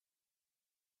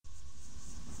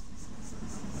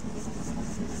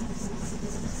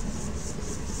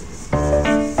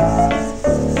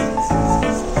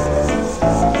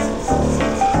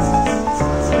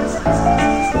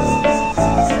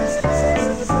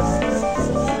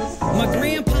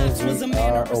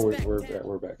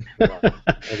We're back.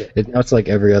 Okay. Now it's like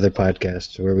every other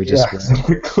podcast where we just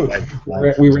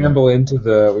we ramble into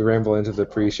the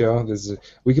pre-show.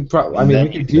 We could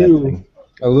do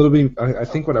a little bit. I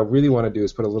think what I really want to do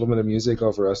is put a little bit of music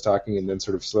over us talking, and then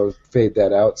sort of slow fade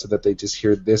that out so that they just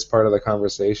hear this part of the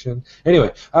conversation.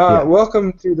 Anyway,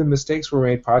 welcome to the Mistakes Were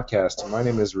Made podcast. My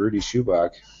name is Rudy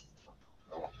Schubach.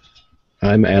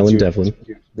 I'm Alan Devlin.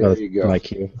 There you go. My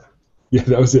cue. Yeah,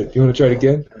 that was it. You want to try it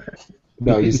again?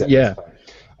 No, you said yeah.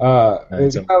 Hello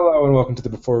and welcome to the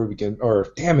Before We Begin,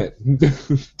 or damn it,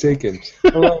 taken.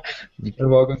 Hello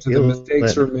and welcome to the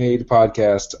Mistakes Were Made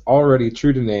podcast. Already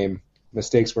true to name,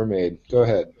 Mistakes Were Made. Go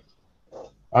ahead.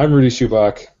 I'm Rudy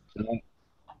Schubach.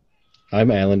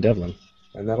 I'm Alan Devlin.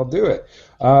 And that'll do it.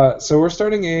 So we're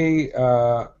starting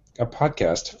a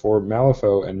podcast for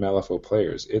Malifaux and Malifaux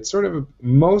players. It's sort of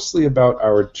mostly about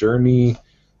our journey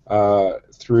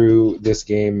through this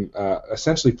game,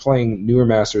 essentially playing newer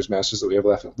masters that we have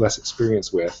less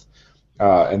experience with,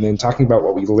 and then talking about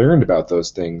what we learned about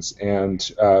those things. And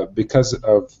because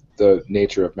of the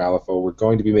nature of Malifaux, we're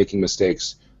going to be making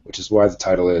mistakes, which is why the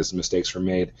title is Mistakes Were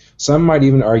Made. Some might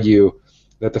even argue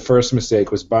that the first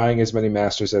mistake was buying as many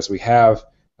masters as we have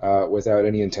without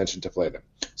any intention to play them.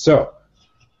 So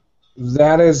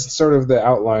that is sort of the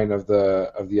outline of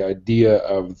the idea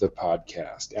of the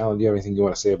podcast. Alan, do you have anything you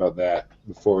want to say about that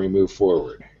before we move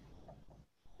forward?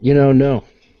 No.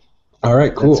 All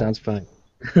right, cool. That sounds fine.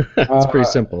 It's pretty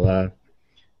simple.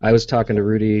 I was talking to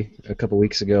Rudy a couple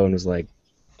weeks ago and was like,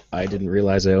 I didn't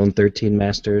realize I own 13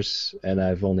 masters, and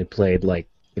I've only played like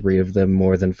 3 of them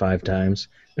more than 5 times.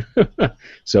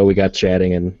 So we got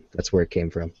chatting, and that's where it came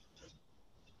from.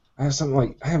 I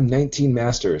have 19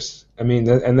 masters. I mean,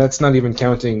 and that's not even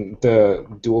counting the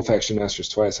dual faction masters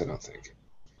twice. I don't think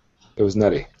it was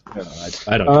nutty. No,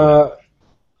 I don't.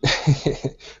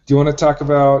 Do you want to talk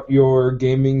about your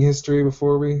gaming history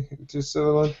before we just a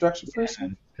little introduction first?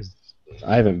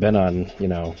 I haven't been on,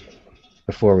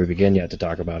 before we begin yet to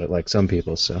talk about it like some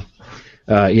people. So,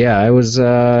 I was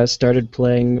started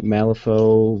playing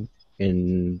Malifaux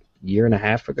a year and a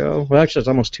half ago. Well, actually, it's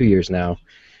almost 2 years now.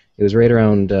 It was right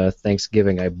around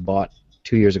Thanksgiving.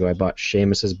 2 years ago, I bought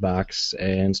Seamus's box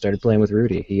and started playing with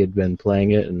Rudy. He had been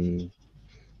playing it and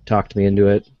talked me into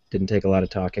it. Didn't take a lot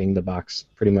of talking. The box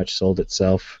pretty much sold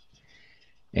itself.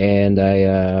 And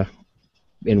in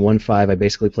 1.5, I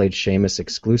basically played Seamus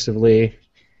exclusively.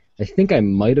 I think I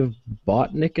might have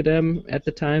bought Nicodem at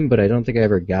the time, but I don't think I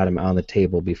ever got him on the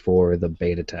table before the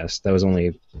beta test. That was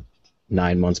only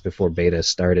 9 months before beta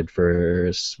started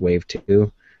for Wave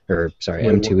 2.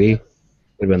 M2E. Would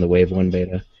have been the Wave 1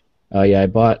 beta. I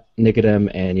bought Nicodem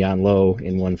and Jan Lo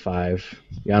in 1.5.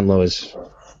 Jan Lo is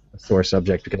a sore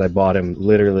subject because I bought him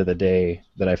literally the day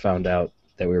that I found out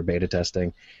that we were beta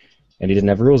testing, and he didn't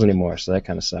have rules anymore, so that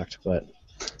kind of sucked. But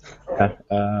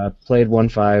played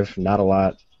 1.5, not a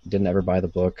lot, didn't ever buy the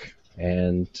book,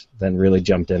 and then really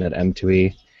jumped in at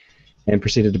M2E and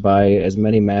proceeded to buy as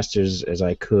many masters as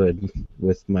I could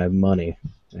with my money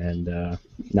and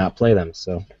not play them.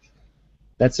 So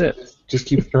that's it. Just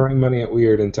keep throwing money at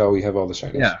weird until we have all the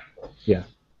shinies. Yeah.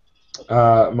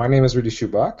 My name is Rudy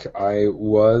Schubach. I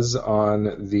was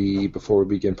on the Before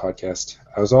We Begin podcast.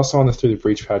 I was also on the Through the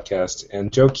Breach podcast,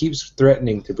 and Joe keeps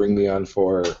threatening to bring me on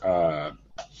for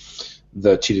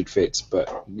the Cheated Fates,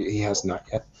 but he has not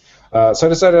yet. So I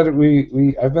decided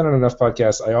I've been on enough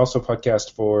podcasts. I also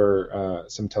podcast for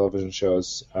some television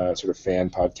shows, sort of fan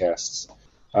podcasts.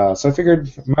 So I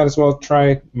figured might as well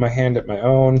try my hand at my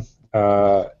own,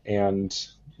 and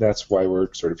that's why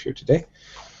we're sort of here today.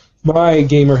 My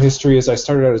gamer history is I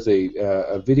started out as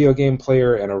a video game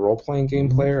player and a role-playing game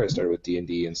player. I started with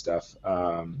D&D and stuff.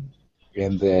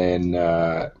 And then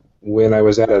when I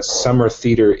was at a summer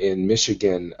theater in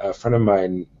Michigan, a friend of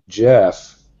mine,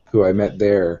 Jeff, who I met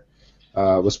there,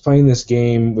 was playing this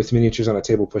game with miniatures on a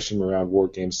table, pushing them around war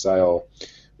game style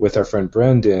with our friend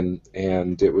Brendan,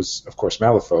 and it was, of course,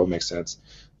 Malifaux. Makes sense.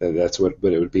 That's what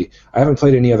it would be. I haven't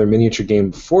played any other miniature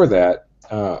game before that,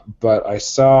 but I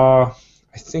saw,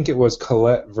 I think it was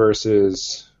Colette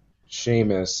versus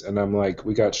Seamus, and I'm like,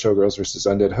 we got Showgirls versus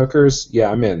Undead Hookers. Yeah,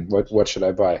 I'm in. What should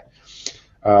I buy?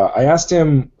 I asked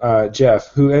him, Jeff,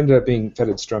 who ended up being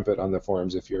Fetid Strumpet on the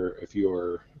forums, if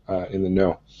you're in the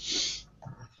know.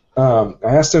 I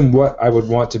asked him what I would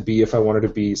want to be if I wanted to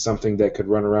be something that could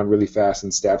run around really fast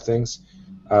and stab things.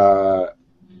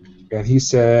 And he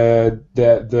said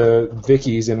that the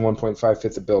Vickies in 1.5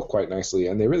 fit the bill quite nicely,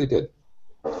 and they really did.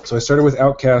 So I started with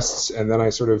Outcasts, and then I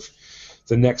sort of,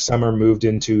 the next summer, moved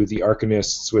into the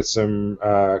Arcanists with some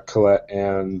Colette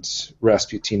and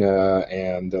Rasputina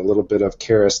and a little bit of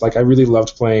Karis. Like, I really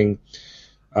loved playing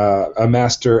a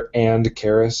Master and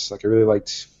Karis. Like I really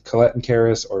liked Colette and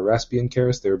Karis or Raspy and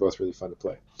Karis. They were both really fun to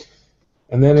play.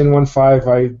 And then in 1.5,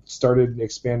 I started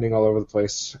expanding all over the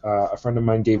place. A friend of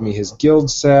mine gave me his guild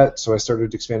set, so I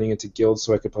started expanding into guilds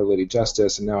so I could play Lady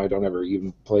Justice, and now I don't ever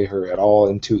even play her at all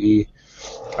in 2E.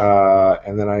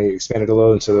 And then I expanded a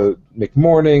little into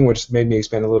McMorning, which made me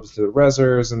expand a little bit to the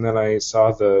Rezzers, and then I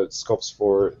saw the sculpts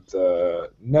for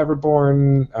the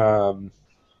Neverborn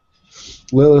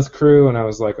Lilith crew, and I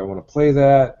was like, I want to play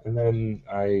that, and then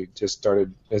I just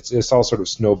started, it's all sort of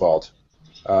snowballed.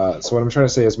 So what I'm trying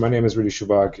to say is my name is Rudy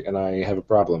Schubach, and I have a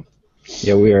problem.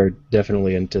 Yeah, we are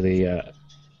definitely into the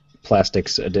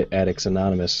Plastics Addicts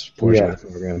Anonymous portion of the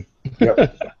program.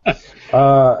 Yep.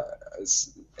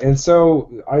 And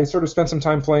so I sort of spent some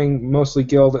time playing mostly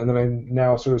Guild, and then I'm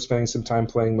now sort of spending some time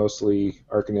playing mostly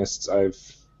Arcanists. I've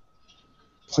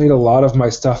played a lot of my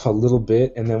stuff a little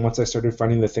bit, and then once I started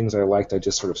finding the things I liked, I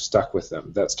just sort of stuck with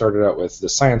them. That started out with the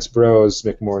Science Bros,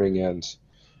 McMorning,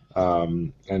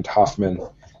 and Hoffman,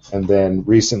 and then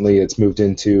recently it's moved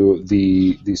into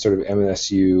the sort of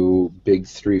MSU big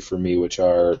three for me, which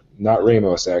are not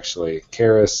Ramos actually,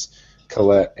 Karis,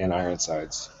 Colette, and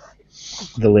Ironsides.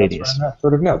 The ladies.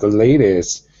 Sort of now, the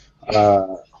ladies,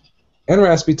 and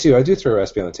Raspy too. I do throw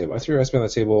Raspy on the table. I threw Raspy on the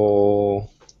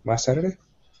table last Saturday.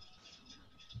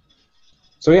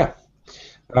 So yeah,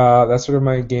 that's sort of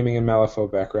my gaming and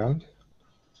Malifaux background.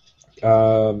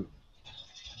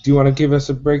 Do you want to give us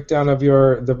a breakdown of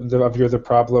the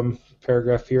problem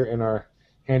paragraph here in our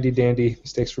handy dandy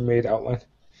mistakes were made outline?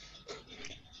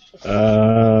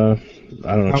 I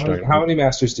don't know. How many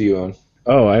masters do you own?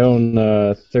 Oh, I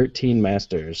own 13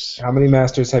 masters. How many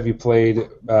masters have you played?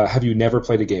 Have you never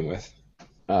played a game with?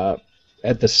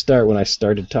 At the start, when I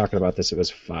started talking about this, it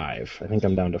was 5. I think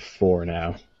I'm down to 4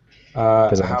 now.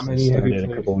 How many have you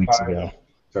played? A couple weeks ago.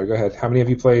 Sorry, go ahead. How many have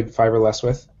you played 5 or less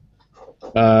with?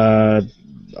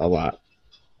 A lot.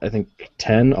 I think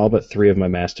 10. All but 3 of my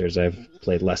masters I've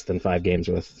played less than 5 games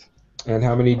with. And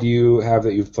how many do you have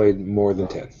that you've played more than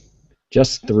 10?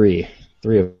 Just 3.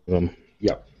 3 of them.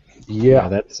 Yep. Yeah.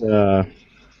 That's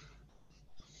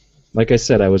like I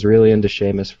said, I was really into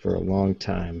Seamus for a long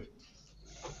time,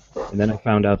 and then I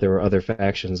found out there were other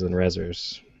factions than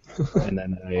Rezzers, and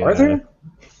then Are there?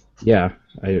 Yeah,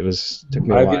 took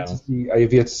me a while. I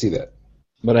have yet to see that.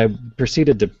 But I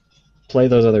proceeded to buy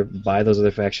those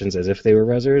other factions as if they were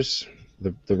Rezzers.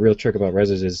 The real trick about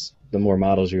Rezzers is the more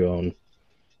models you own,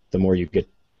 the more you get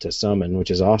to summon,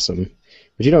 which is awesome.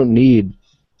 But you don't need,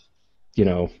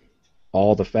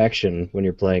 all the faction when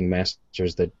you're playing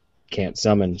masters that can't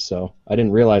summon. So I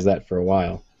didn't realize that for a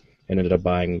while, and ended up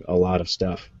buying a lot of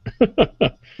stuff.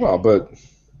 Well, but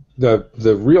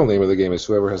the real name of the game is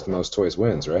whoever has the most toys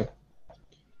wins, right?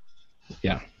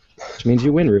 Yeah, which means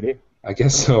you win, Rudy. I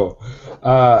guess so.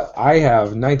 I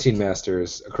have 19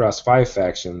 masters across 5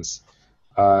 factions.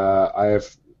 I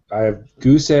have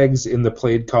goose eggs in the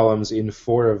played columns in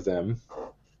 4 of them,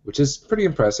 which is pretty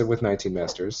impressive with 19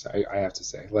 masters. I have to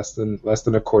say, less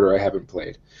than a quarter I haven't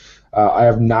played. I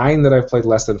have 9 that I've played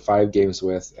less than 5 games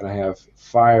with, and I have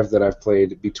 5 that I've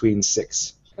played between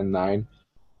 6 and 9.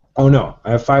 Oh no,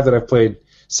 I have 5 that I've played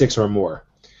 6 or more,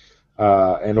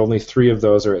 and only 3 of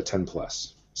those are at 10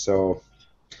 plus. So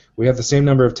we have the same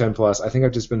number of 10 plus. I think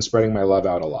I've just been spreading my love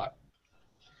out a lot,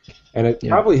 and it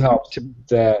probably helped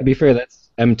that. To be fair, that's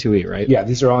M2E, right? Yeah,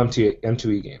 these are all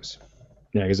M2E games.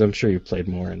 Yeah, because I'm sure you've played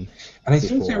more. And I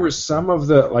think there were some of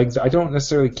the, I don't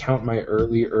necessarily count my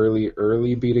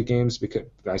early beta games, because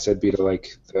I said beta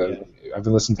I've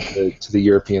been listening to the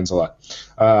Europeans a lot.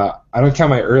 I don't count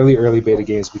my early beta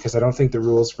games because I don't think the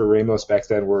rules for Ramos back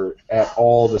then were at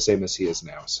all the same as he is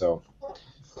now. So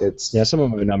it's... Yeah, some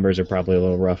of my numbers are probably a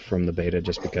little rough from the beta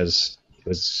just because it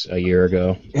was a year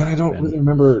ago. And I don't really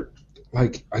remember, I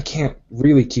can't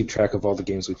really keep track of all the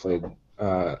games we played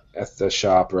at the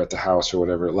shop or at the house or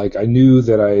whatever. I knew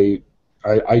that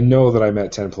I know that I'm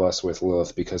at 10 plus with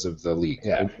Lilith because of the league.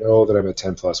 Yeah. I know that I'm at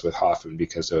 10 plus with Hoffman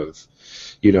because of,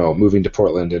 moving to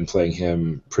Portland and playing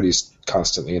him pretty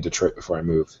constantly in Detroit before I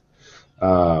moved.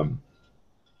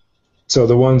 So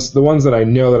the ones that I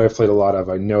know that I've played a lot of,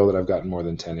 I know that I've gotten more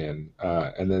than 10 in.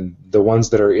 And then the ones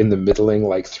that are in the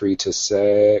middling, 3 to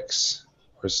 6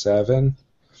 or 7,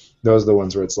 those are the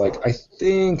ones where it's I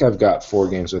think I've got 4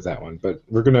 games with that one, but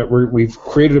we've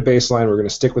created a baseline. We're gonna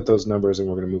stick with those numbers, and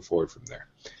we're gonna move forward from there.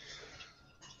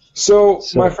 So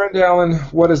my friend Alan,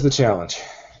 what is the challenge?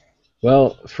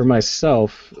 Well, for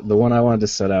myself, the one I wanted to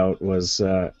set out was,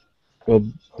 the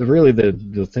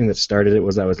thing that started it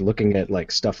was I was looking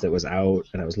at stuff that was out,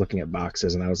 and I was looking at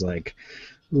boxes, and I was like,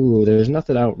 ooh, there's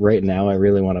nothing out right now I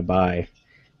really want to buy,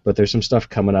 but there's some stuff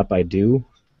coming up I do.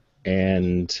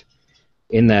 And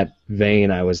in that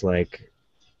vein, I was like,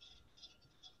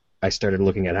 I started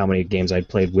looking at how many games I'd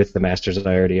played with the masters that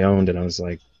I already owned, and I was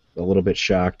like a little bit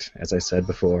shocked, as I said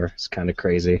before. It's kind of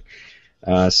crazy.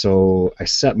 So I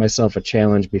set myself a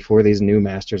challenge before these new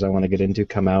masters I want to get into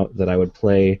come out that I would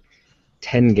play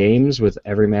 10 games with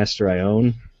every master I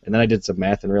own. And then I did some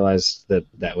math and realized that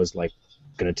that was like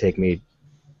going to take me,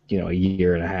 a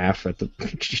year and a half at the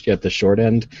at the short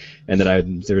end, and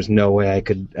that there's no way I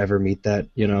could ever meet that,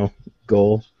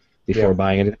 goal before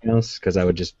buying anything else, because I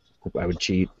would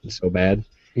cheat so bad.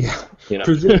 Yeah.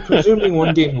 Presuming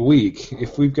one game a week,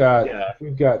 if we've got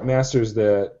masters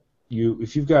that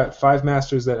if you've got 5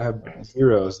 masters that have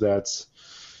zeros, that's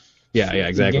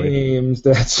exactly. Games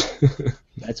that's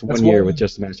that's 1 year with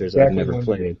just masters exactly I've never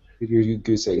played. Your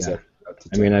goose eggs. Yeah.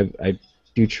 I mean, I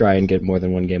do try and get more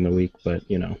than 1 game a week, but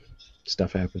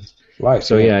stuff happens. Life.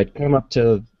 So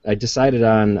I decided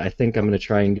on, I think I'm going to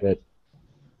try and get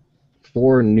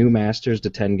 4 new masters to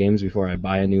 10 games before I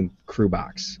buy a new crew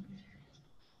box,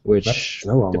 which,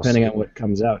 depending on what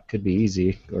comes out, could be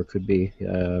easy or could be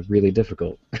really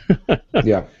difficult.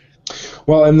 Yeah.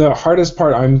 Well, and the hardest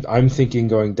part I'm thinking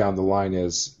going down the line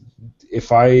is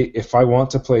if I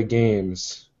want to play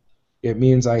games, it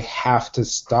means I have to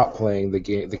stop playing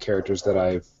the characters that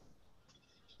I've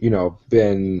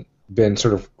been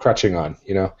sort of crutching on.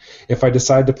 If I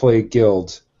decide to play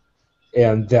Guild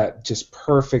and that just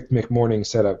perfect McMorning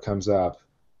setup comes up,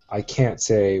 I can't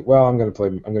say, well, I'm going to go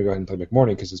ahead and play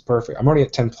McMorning because it's perfect. I'm already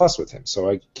at 10 plus with him, so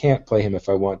I can't play him if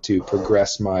I want to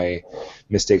progress my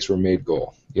mistakes were made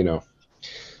goal.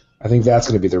 I think that's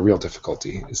going to be the real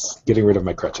difficulty, is getting rid of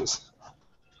my crutches.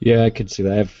 Yeah, I could see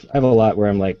that. I have a lot where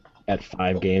I'm like at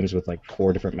 5 games with like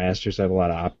 4 different masters. I have a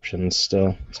lot of options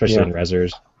still, especially in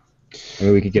Rezzers. I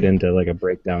mean, we could get into like a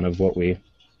breakdown of what we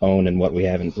own and what we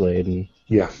haven't played. And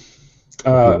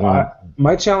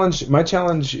my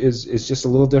challenge is just a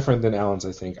little different than Alan's,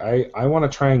 I think. I want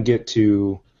to try and get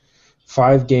to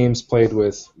 5 games played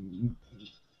with,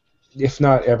 if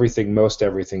not everything, most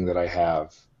everything that I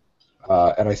have.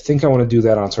 And I think I want to do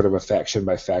that on sort of a faction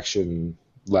by faction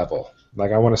level.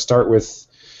 Like I want to start with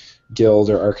Guild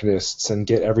or Arcanists and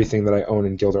get everything that I own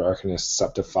in Guild or Arcanists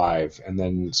up to 5, and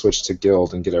then switch to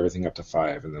Guild and get everything up to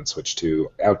 5, and then switch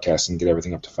to Outcast and get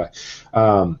everything up to 5.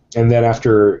 And then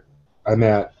after I'm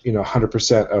at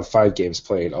 100% of 5 games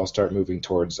played, I'll start moving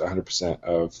towards 100%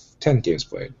 of 10 games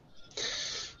played.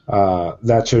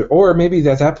 Or maybe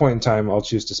at that point in time I'll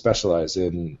choose to specialize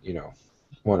in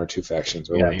 1 or 2 factions.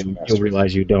 Or you'll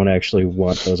realize you don't actually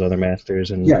want those other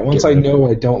masters. And once I know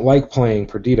I don't like playing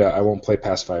Perdita, I won't play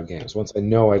past 5 games. Once I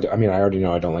know I already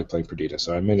know I don't like playing Perdita,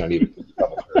 so I may not even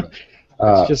double her.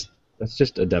 That's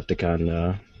just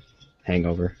Adepticon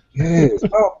hangover. It is.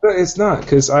 Oh, but it's not,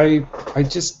 because I've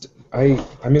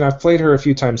played her a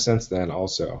few times since then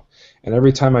also, and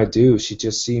every time I do, she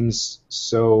just seems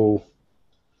so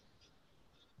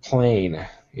plain.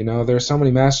 There's so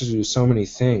many masters who do so many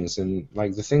things, and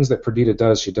like the things that Perdita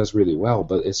does, she does really well.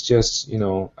 But it's just,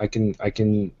 I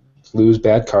can lose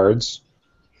bad cards.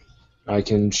 I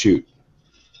can shoot.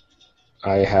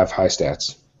 I have high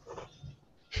stats.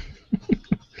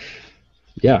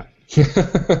 Yeah.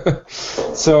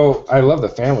 So I love the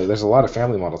family. There's a lot of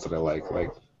family models that I like. Like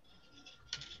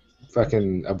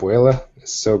fucking Abuela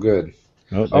is so good.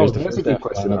 That's a good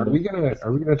question. Are we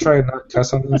gonna try and not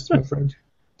cuss on this, my friend?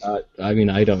 I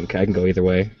can go either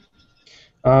way.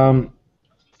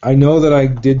 I know that I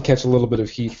did catch a little bit of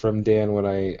heat from Dan when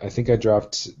I think I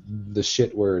dropped the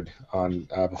shit word on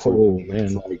before. Oh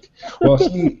man! Well,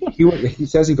 he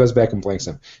says he goes back and blanks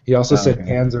him. He also said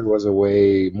Panzer was a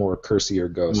way more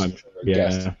cursier ghost.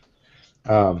 Yeah.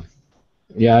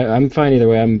 I'm fine either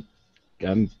way.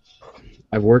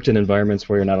 I've worked in environments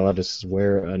where you're not allowed to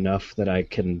swear enough that I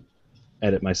can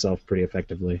edit myself pretty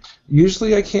effectively.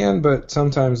 Usually I can, but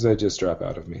sometimes they just drop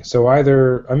out of me. So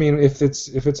if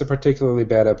it's a particularly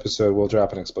bad episode, we'll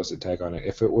drop an explicit tag on it.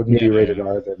 If it wouldn't be rated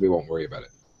R, then we won't worry about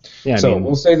it. Yeah.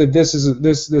 We'll say that this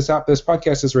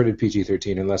podcast is rated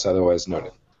PG-13 unless otherwise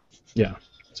noted. Yeah.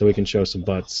 So we can show some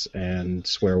butts and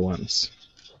swear once.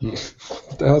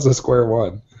 What the hell's a square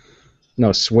one?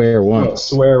 No, swear once. Oh,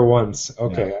 swear once.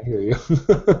 Okay, yeah. I hear you.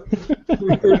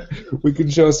 We can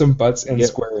show some butts and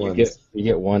square ones. You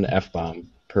get 1 F-bomb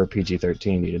per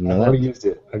PG-13. You didn't know that? I've already used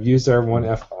it. I've used our 1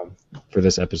 F-bomb. For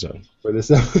this episode.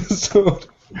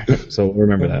 So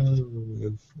remember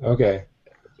that. Okay.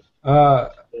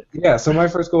 So my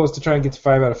first goal is to try and get to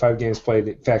 5 out of 5 games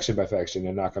played faction by faction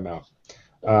and knock them out.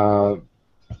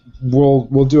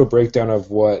 We'll do a breakdown of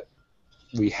what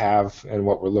we have and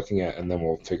what we're looking at, and then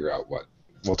we'll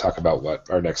talk about what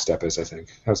our next step is, I think.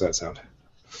 How's that sound?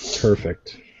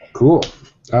 Perfect. Cool.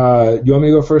 You want me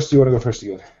to go first? Do you want to go first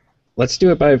again? Let's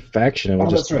do it by faction. And we'll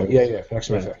just That's right. Yeah.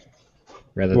 Faction by faction.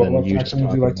 Rather Well, than what you just faction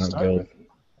would you talking like to about start guild.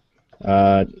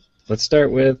 with? Let's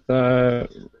start with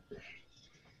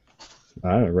I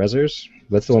don't know, Rezzers.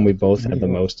 That's the one we both have the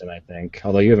most in, I think.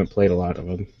 Although you haven't played a lot of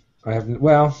them. I haven't.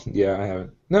 Well, yeah, I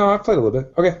haven't. No, I've played a little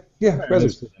bit. Okay, yeah,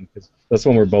 Rezzers. That's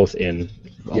one we're both in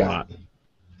a lot.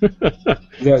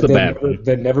 It's a bad one.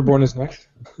 That Neverborn is next?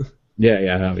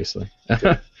 Yeah, obviously.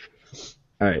 All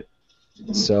right.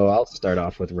 So I'll start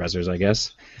off with Rezzers, I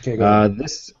guess. Okay, go ahead.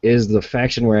 This is the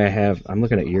faction where I have... I'm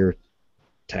looking at your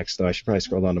text, though. I should probably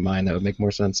scroll down to mine. That would make more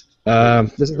sense.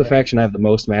 This is the faction I have the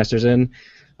most masters in.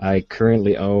 I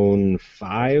currently own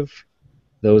 5,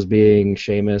 those being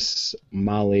Seamus,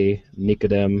 Molly,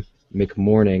 Nicodem,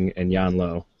 McMorning, and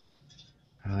Yanlo.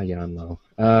 Yanlo.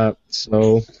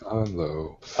 So,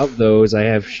 of those, I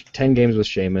have 10 games with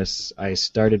Seamus. I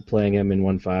started playing him in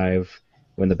 1.5.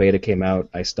 When the beta came out,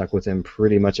 I stuck with him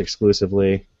pretty much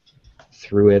exclusively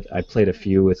through it. I played a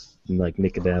few with like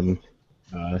Nicodem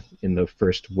in the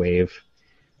first wave,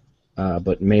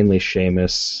 but mainly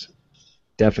Seamus.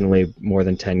 Definitely more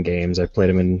than 10 games. I've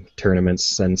played him in tournaments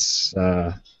since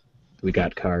we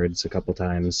got cards a couple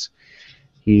times.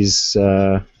 He's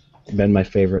been my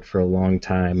favorite for a long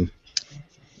time,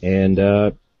 and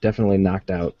definitely knocked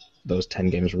out those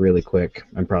 10 games really quick.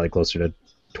 I'm probably closer to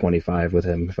 25 with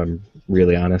him, if I'm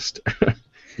really honest.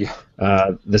 Yeah.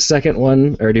 The second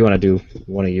one, or do you want to do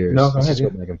one of yours? No, go ahead.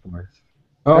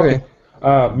 Okay.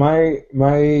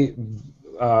 My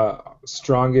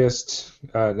strongest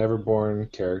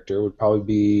Neverborn character would probably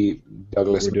be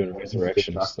Douglas. We're doing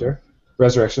Resurrectionist. So.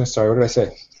 Resurrectionist. Sorry, what did I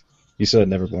say? You said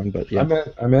Neverborn, but yeah.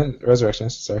 I meant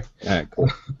Resurrectionist. Sorry. All right,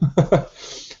 cool.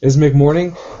 Is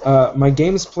McMorning? My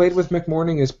games played with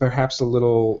McMorning is perhaps a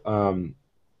little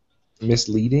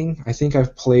misleading. I think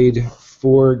I've played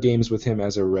 4 games with him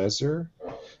as a Rezzer.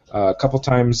 A couple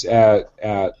times at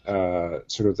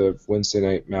sort of the Wednesday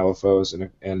night Malifaux,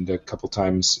 and a couple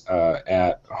times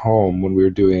at home when we were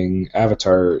doing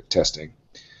Avatar testing.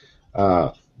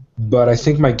 But I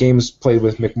think my games played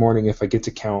with McMorning, if I get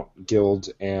to count Guild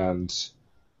and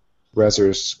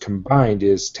Rezzers combined,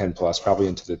 is 10 plus, probably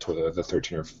into the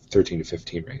 13 to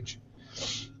 15 range.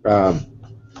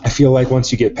 I feel like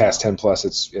once you get past 10 plus,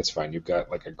 it's fine. You've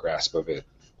got like a grasp of it,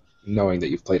 knowing that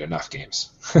you've played enough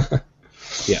games.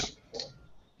 Yeah.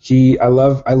 I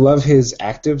love his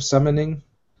active summoning.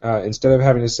 Instead of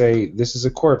having to say this is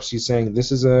a corpse, he's saying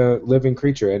this is a living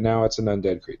creature, and now it's an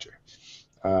undead creature.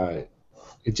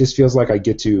 It just feels like I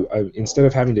get to instead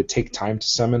of having to take time to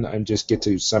summon, I just get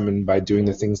to summon by doing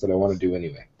the things that I want to do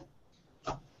anyway.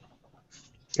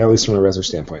 At least from a Rezzer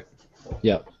standpoint.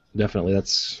 Yeah, definitely.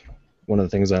 That's one of the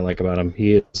things I like about him.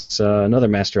 He is another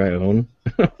master I own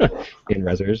in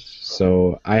Rezzers.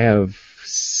 So I have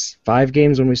 5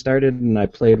 games when we started, and I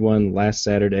played one last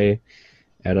Saturday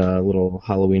at a little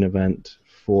Halloween event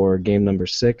for game number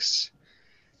 6.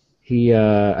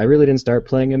 I really didn't start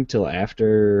playing him till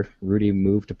after Rudy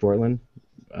moved to Portland.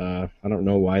 I don't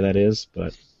know why that is,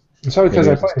 but it's probably because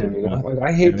I played him. You know, like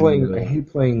I hate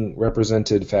playing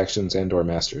represented factions and/or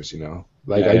masters. You know,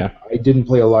 like I didn't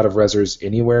play a lot of Rezzers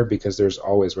anywhere because there's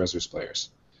always Rezzers players.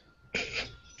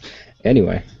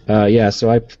 Anyway,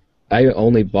 so I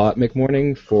only bought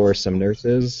McMorning for some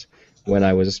nurses when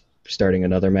I was starting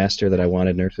another master that I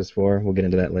wanted nurses for. We'll get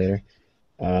into that later.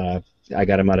 I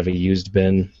got him out of a used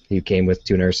bin. He came with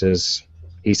 2 nurses.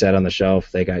 He sat on the shelf.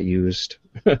 They got used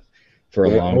for a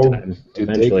long time.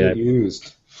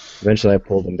 Eventually I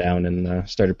pulled him down and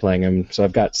started playing him. So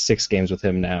I've got 6 games with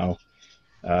him now.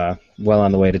 Well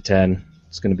on the way to 10.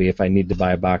 It's going to be, if I need to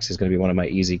buy a box, it's going to be one of my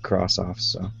easy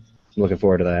cross-offs. So I'm looking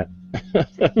forward to that.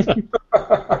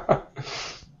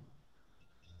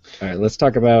 All right, let's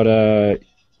talk about...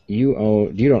 You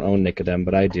don't own Nicodem,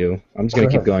 but I do. I'm just going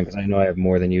to keep going because I know I have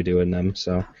more than you do in them.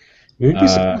 So you'd be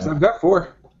surprised. I've got 4.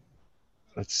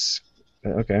 That's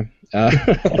okay.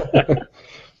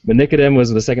 But Nicodem was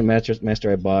the second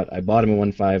master I bought. I bought him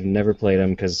in 1.5, never played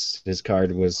him because his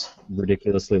card was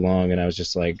ridiculously long, and I was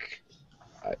just like,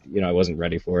 I wasn't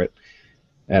ready for it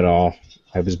at all.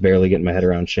 I was barely getting my head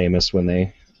around Seamus when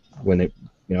they,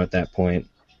 at that point.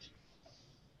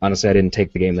 Honestly, I didn't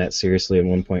take the game that seriously in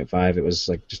 1.5. It was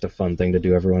like just a fun thing to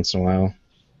do every once in a while.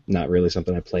 Not really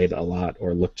something I played a lot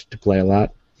or looked to play a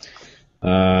lot.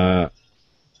 Nicodem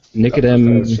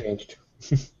has changed.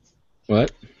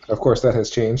 What? Of course, that has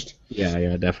changed.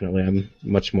 Yeah, definitely. I'm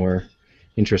much more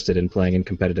interested in playing in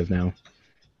competitive now.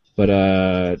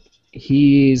 But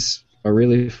he's a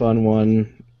really fun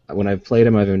one. When I've played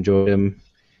him, I've enjoyed him.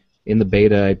 In the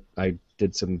beta, I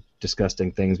did some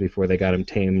disgusting things before they got him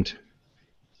tamed.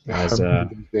 As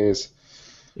These days.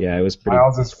 yeah, it was pretty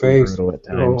Miles' face, brutal at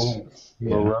times.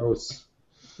 morose.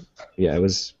 Yeah, it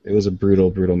was a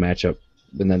brutal matchup.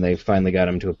 And then they finally got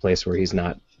him to a place where he's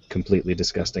not completely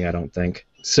disgusting, I don't think.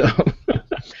 So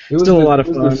still a lot of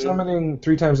fun. Summoning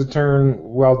 3 times a turn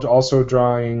while also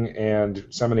drawing and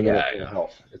summoning at full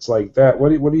health. It's like that. What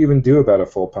do you even do about a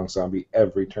full punk zombie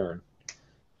every turn?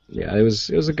 Yeah, it was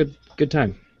a good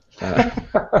time.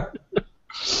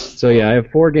 So yeah, I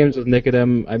have 4 games with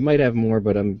Nicodem. I might have more,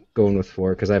 but I'm going with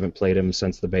 4 because I haven't played him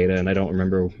since the beta, and I don't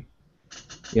remember.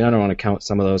 I don't want to count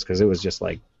some of those because it was just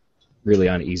like really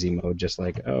on easy mode, just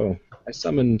like, oh, I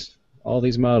summoned all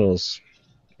these models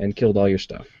and killed all your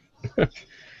stuff.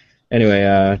 Anyway,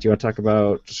 do you want to talk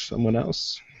about someone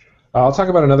else? I'll talk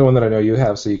about another one that I know you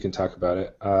have, so you can talk about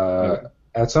it.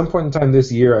 At some point in time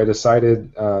this year, I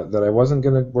decided that I wasn't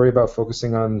going to worry about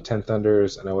focusing on 10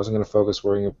 Thunders, and I wasn't going to focus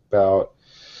worrying about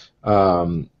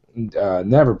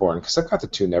Neverborn, because I've got the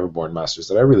 2 Neverborn Masters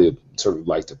that I really sort of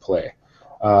like to play.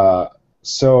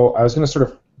 So I was going to sort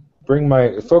of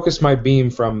focus my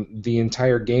beam from the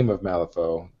entire game of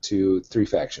Malifaux to 3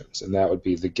 factions, and that would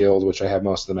be the Guild, which I have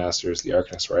most of the Masters, the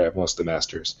Arcanists, where I have most of the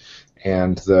Masters,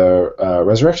 and the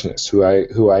Resurrectionists, who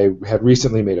I had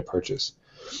recently made a purchase.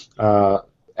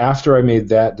 After I made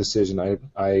that decision,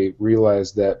 I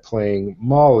realized that playing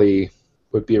Molly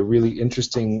would be a really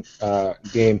interesting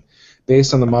game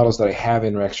based on the models that I have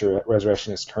in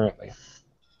Resurrectionist currently.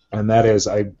 And that is,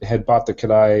 I had bought the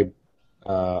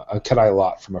a Kadai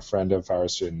lot from a friend of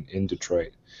ours in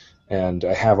Detroit. And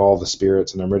I have all the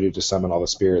spirits, and I'm ready to summon all the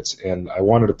spirits. And I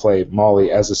wanted to play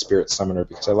Molly as a spirit summoner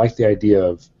because I like the idea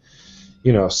of,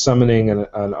 summoning an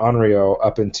Onryo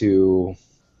up into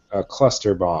a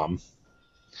cluster bomb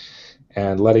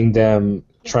and letting them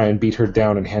try and beat her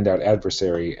down and hand out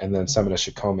adversary, and then summon a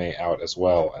Shikome out as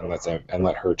well and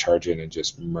let her charge in and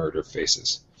just murder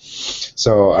faces.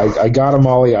 So I got a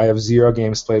Molly. I have 0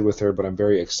 games played with her, but I'm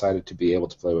very excited to be able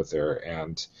to play with her,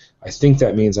 and I think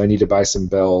that means I need to buy some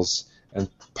bells and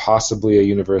possibly a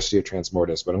University of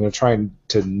Transmortis, but I'm going to try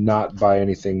to not buy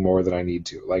anything more than I need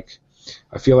to. Like,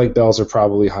 I feel like bells are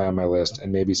probably high on my list,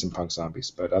 and maybe some punk zombies,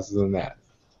 but other than that,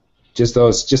 just 2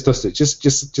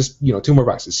 more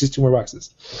boxes, just 2 more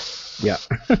boxes. Yeah.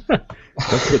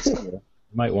 You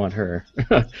might want her.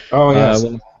 Oh, yes.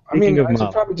 Well, I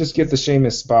should probably just get the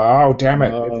Seamus spot. Oh, damn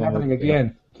it. It's happening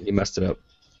again. You messed it up.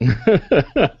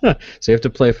 So you have to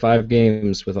play 5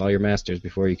 games with all your masters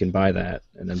before you can buy that,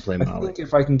 and then play Molly. I think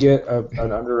if I can get an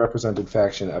underrepresented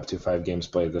faction up to 5 games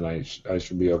played, then I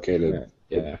should be okay to...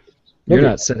 Yeah. You're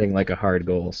not setting like a hard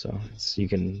goal, so you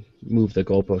can move the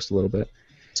goalpost a little bit.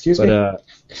 Excuse me? But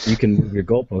you can move your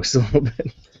goalpost a little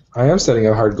bit. I am setting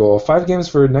a hard goal. 5 games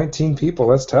for 19 people,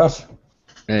 that's tough.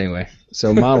 Anyway,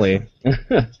 so Molly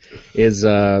is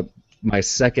my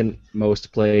second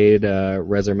most played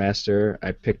Resurmaster.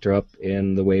 I picked her up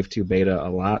in the Wave 2 beta a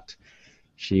lot.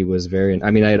 She was I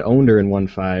had owned her in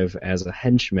 1.5 as a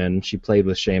henchman. She played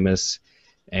with Seamus,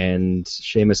 and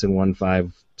Seamus in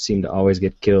 1.5 seemed to always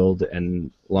get killed, and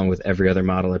along with every other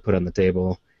model I put on the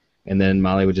table. And then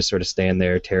Molly would just sort of stand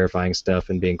there terrifying stuff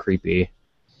and being creepy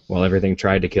while everything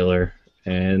tried to kill her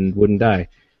and wouldn't die.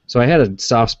 So I had a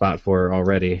soft spot for her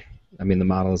already. I mean, the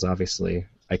model is obviously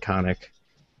iconic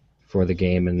for the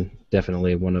game and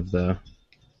definitely one of the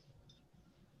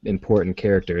important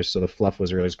characters, so the fluff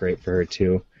was really great for her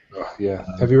too. Oh, yeah.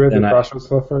 Have you read the Crossroads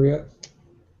fluff for her yet?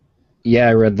 Yeah,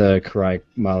 I read the Karai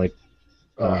Molly.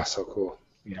 So cool.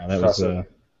 Yeah, that was a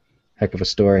heck of a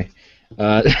story.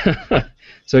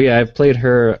 So yeah, I've played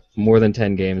her more than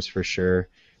 10 games for sure.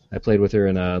 I played with her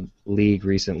in a league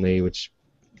recently, which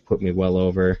put me well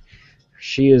over.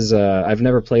 She is. I've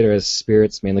never played her as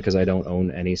spirits, mainly because I don't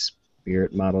own any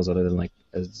spirit models other than like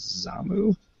a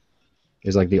Zamu.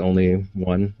 Is like the only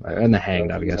one, and the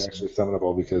Hanged, I guess. He's actually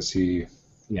summonable because he.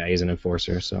 Yeah, he's an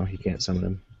enforcer, so he can't summon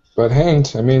him. But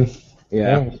Hanged, I mean.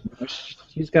 Yeah, Hanged.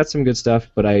 He's got some good stuff,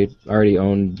 but I already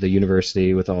owned the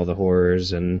University with all the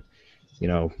horrors, and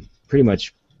pretty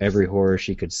much every horror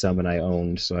she could summon I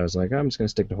owned. So I was like, I'm just gonna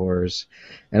stick to horrors.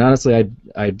 And honestly,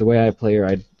 the way I play her,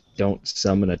 I don't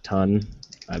summon a ton.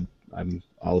 I'm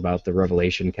all about the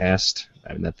Revelation cast.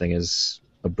 I mean, that thing is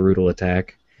a brutal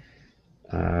attack.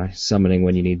 Summoning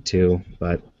when you need to,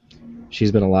 but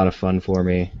she's been a lot of fun for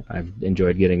me. I've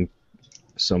enjoyed getting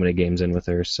so many games in with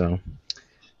her, so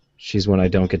she's one I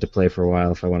don't get to play for a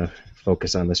while if I want to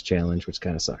focus on this challenge, which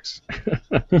kind of sucks.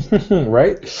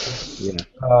 Right? Yeah.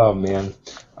 Oh, man.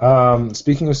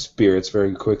 Speaking of spirits,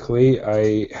 very quickly,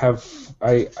 I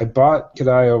bought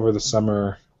Kadai over the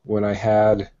summer when I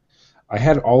had I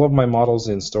had all of my models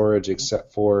in storage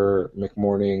except for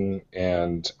McMorning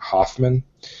and Hoffman.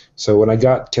 So when I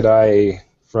got Kadai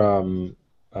from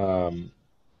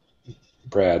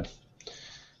Brad,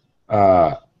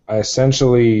 I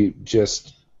essentially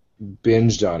just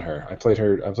binged on her. I played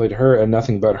her and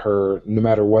nothing but her, no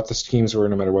matter what the schemes were,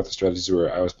 no matter what the strategies were,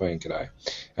 I was playing Kadai.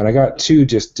 And I got two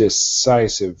just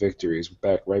decisive victories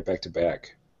right back to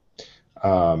back.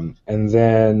 And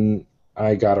then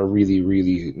I got a really,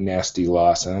 really nasty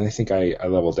loss, and I think I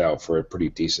leveled out for a pretty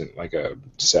decent, like a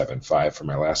 7-5 for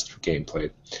my last game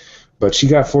played. But she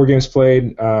got 4 games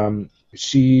played.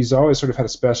 She's always sort of had a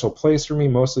special place for me,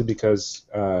 mostly because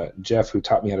Jeff, who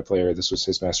taught me how to play her, this was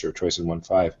his master of choice in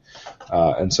 1-5.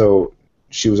 And so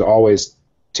she was always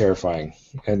terrifying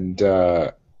and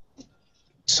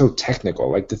so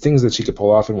technical, like the things that she could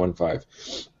pull off in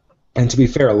 1-5. And to be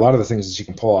fair, a lot of the things that she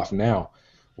can pull off now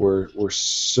were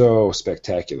so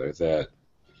spectacular that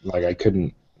I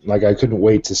couldn't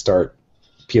wait to start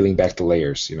peeling back the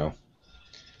layers, you know.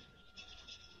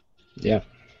 Yeah.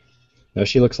 No,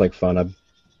 she looks like fun. I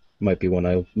might be one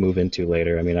I'll move into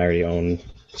later. I mean, I already own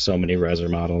so many Reser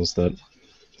models that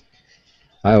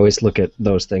I always look at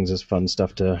those things as fun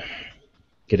stuff to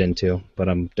get into, but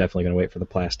I'm definitely going to wait for the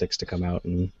plastics to come out,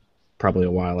 and probably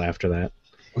a while after that.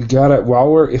 We gotta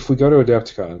if we go to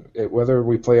Adepticon, whether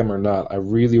we play them or not, I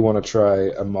really want to try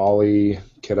a Molly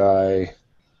Kadai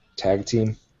tag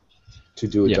team to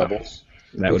do a doubles.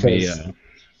 That would be.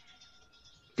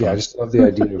 Yeah, I just love the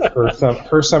idea of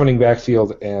her summoning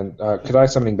backfield and Kadai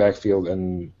summoning backfield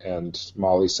and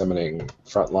Molly summoning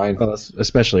frontline. Well,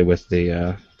 especially with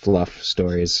the fluff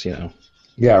stories, you know.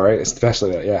 Yeah, right.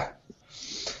 Especially that. Yeah.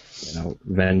 You know,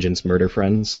 vengeance, murder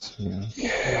friends. You know.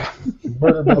 Yeah,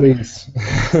 murder buddies.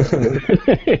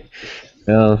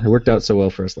 Well, it worked out so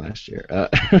well for us last year.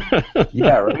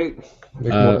 Yeah, right.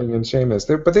 McMorning and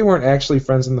Seamus, but they weren't actually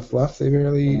friends in the fluff. They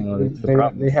barely.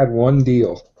 They had one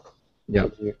deal.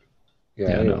 Yep. Yeah.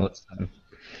 Anyway. No,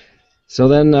 so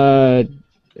then,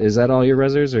 is that all your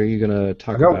Resers, or are you gonna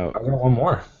talk about? I got one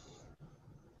more.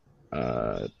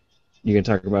 You gonna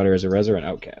talk about her as a Reser and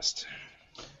Outcast?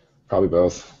 Probably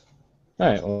both. All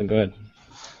right, well, go ahead.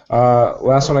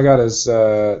 Last one I got is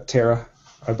Terra.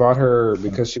 I bought her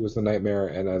because she was the Nightmare,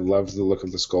 and I loved the look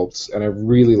of the sculpts, and I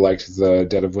really liked the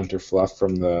Dead of Winter fluff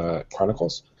from the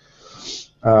Chronicles.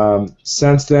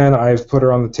 Since then, I've put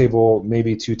her on the table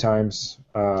maybe 2 times.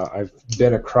 I've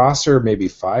been across her maybe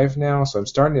 5 now, so I'm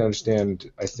starting to understand,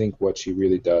 I think, what she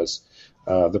really does.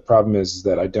 The problem is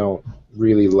that I don't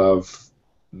really love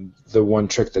the one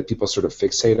trick that people sort of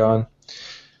fixate on.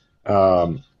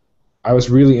 I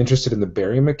was really interested in the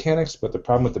berry mechanics, but the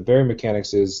problem with the berry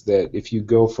mechanics is that if you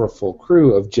go for a full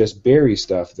crew of just berry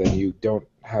stuff, then you don't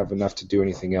have enough to do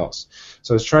anything else.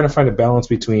 So I was trying to find a balance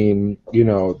between, you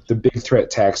know, the big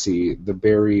threat taxi, the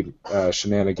berry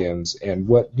shenanigans, and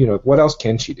what else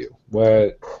can she do?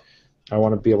 What I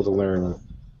want to be able to learn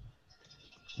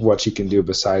what she can do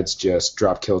besides just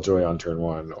drop Killjoy on turn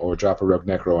 1 or drop a Rogue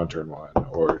Necro on turn 1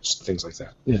 or things like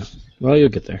that. Yeah. Well, you'll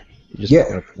get there. You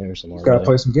just gotta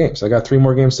play some games. I got 3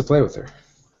 more games to play with her.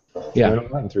 Yeah.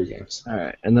 I'm not in 3 games. All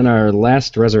right, and then our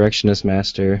last Resurrectionist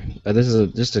Master. This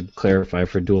is just to clarify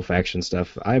for dual faction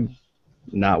stuff. I'm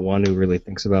not one who really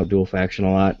thinks about dual faction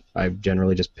a lot. I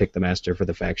generally just pick the Master for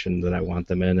the faction that I want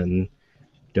them in and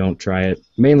don't try it.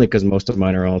 Mainly because most of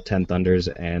mine are all 10 Thunders,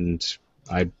 and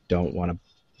I don't want to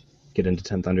get into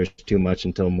 10 Thunders too much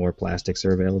until more plastics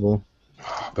are available.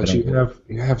 But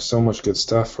you have so much good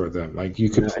stuff for them. Like you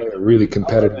could play a really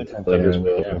competitive 10 Thunders.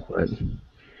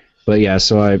 But yeah,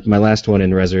 so my last one in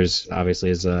Resers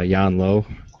obviously is Yan Lo.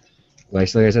 Like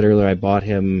I said earlier, I bought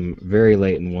him very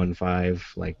late in 1.5,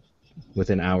 like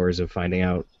within hours of finding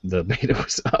out the beta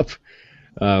was up.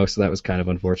 So that was kind of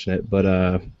unfortunate.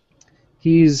 But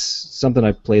he's something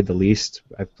I've played the least.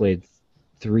 I've played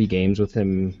 3 games with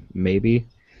him maybe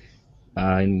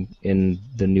in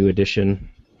the new edition.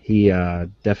 He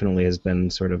definitely has been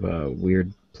sort of a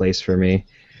weird place for me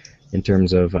in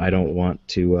terms of I don't want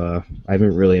to... I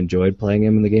haven't really enjoyed playing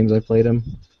him in the games I've played him.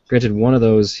 Granted, one of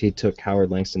those he took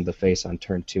Howard Langston to the face on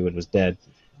turn 2 and was dead.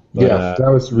 But, yeah, that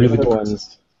was really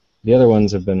the other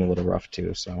ones have been a little rough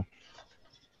too, so...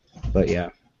 But yeah,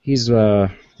 he's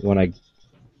one I'm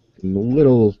a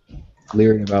little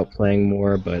leery about playing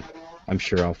more, but I'm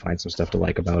sure I'll find some stuff to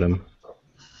like about him.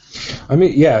 I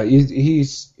mean, yeah,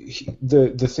 he's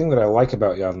the thing that I like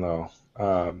about Yan Lo,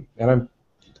 and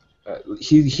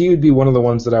he would be one of the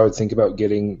ones that I would think about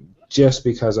getting just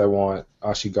because I want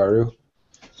Ashigaru.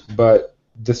 But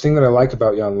the thing that I like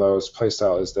about Yan Lo's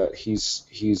playstyle is that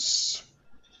he's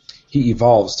he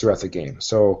evolves throughout the game.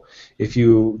 So if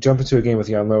you jump into a game with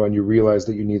Yanlo and you realize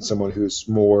that you need someone who's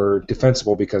more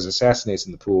defensible because Assassinate's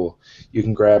in the pool, you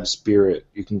can grab Spirit,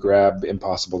 you can grab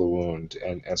Impossible to Wound,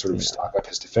 and sort of stock up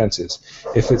his defenses.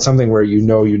 If it's something where you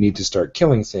know you need to start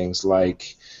killing things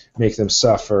like Make Them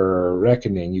Suffer or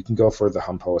Reckoning, you can go for the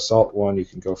Humpo Assault one, you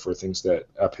can go for things that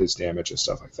up his damage and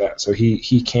stuff like that. So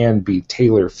he can be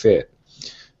tailor fit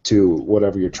to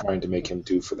whatever you're trying to make him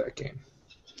do for that game.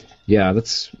 Yeah,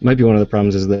 that's might be one of the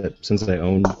problems is that since I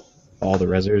own all the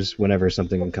Rezzers, whenever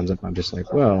something comes up, I'm just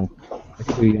like, well, I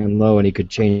could be on low and he could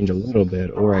change a little bit,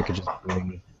 or I could just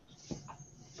bring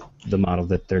the model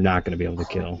that they're not going to be able to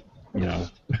kill. You know.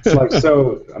 It's like,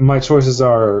 so my choices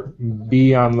are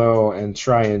be on low and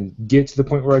try and get to the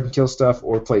point where I can kill stuff,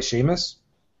 or play Seamus.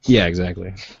 Yeah,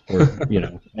 exactly. Or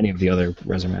any of the other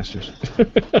Rezzer Masters.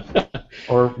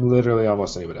 Or literally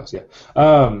almost anybody else. Yeah.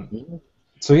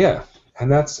 So yeah,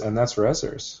 and that's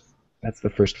Rezzers. That's the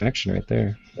first faction right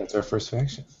there. That's our first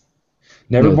faction.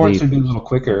 Neverborn should be a little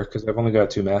quicker because I've only got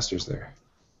 2 masters there.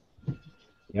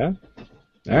 Yeah.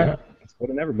 All right. Let's go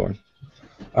to Neverborn.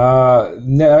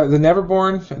 The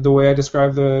Neverborn, the way I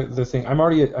describe the thing, I'm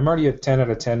already at 10 out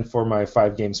of 10 for my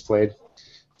 5 games played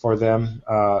for them.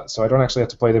 So I don't actually have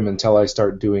to play them until I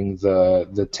start doing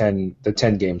the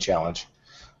 10 game challenge,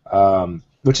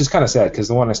 which is kind of sad because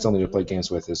the one I still need to play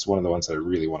games with is one of the ones that I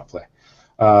really want to play.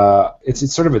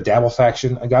 It's sort of a dabble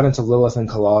faction. I got into Lilith and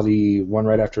Kaladi one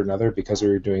right after another because we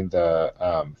were doing the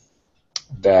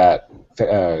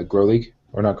Grow League,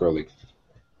 or not Grow League,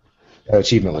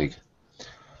 Achievement League.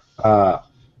 I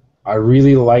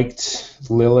really liked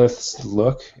Lilith's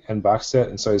look and box set,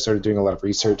 and so I started doing a lot of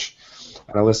research.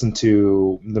 And I listened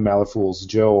to the Malifaux's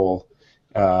Joel,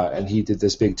 and he did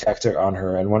this big tactic on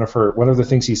her. And one of the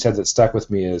things he said that stuck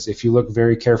with me is, if you look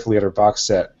very carefully at her box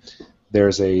set,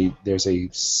 there's a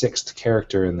 6th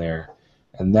character in there,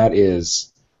 and that is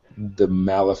the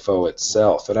Malifaux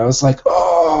itself. And I was like,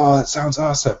 oh, that sounds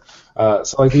awesome.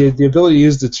 So like the ability to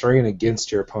use the terrain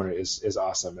against your opponent is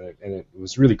awesome, and it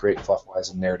was really great fluff-wise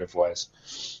and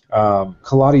narrative-wise.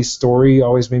 Kaladi's story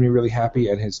always made me really happy,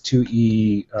 and his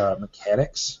 2E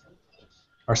mechanics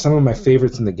are some of my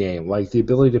favorites in the game. Like the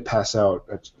ability to pass out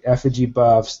effigy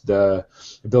buffs, the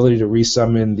ability to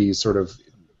resummon these sort of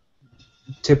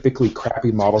typically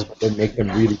crappy models, but then make them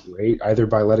really great, either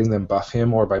by letting them buff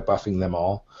him or by buffing them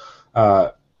all.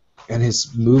 And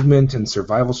his movement and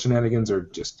survival shenanigans are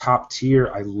just top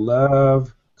tier. I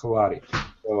love Kaladi.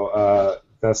 So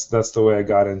that's the way I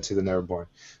got into the Neverborn.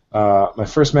 My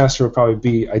first master would probably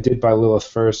be, I did buy Lilith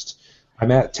first.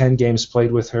 I'm at 10 games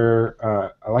played with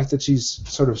her. I like that she's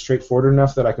sort of straightforward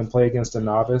enough that I can play against a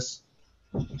novice,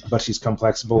 but she's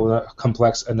complex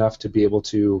enough to be able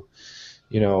to,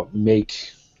 to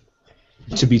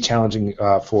be challenging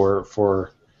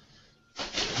for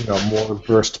more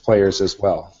versed players as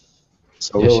well.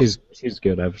 So yeah, she's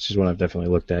good. She's one I've definitely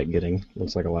looked at getting.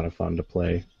 Looks like a lot of fun to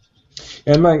play.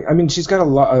 And she's got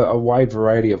a wide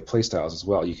variety of playstyles as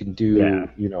well. You can do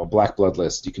Black Blood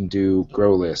lists, you can do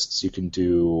Grow lists, you can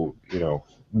do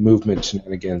movement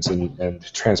shenanigans and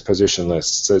transposition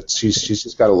lists. So she's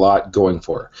just got a lot going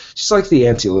for her. She's like the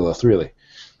anti-Lilith, really.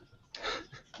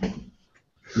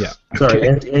 Yeah. Sorry,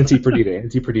 anti-Perdita.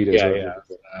 Anti-Perdita. Yeah.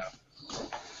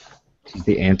 She's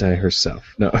the anti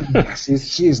herself. No.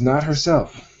 she is not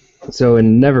herself. So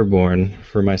in Neverborn,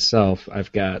 for myself,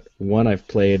 I've got one I've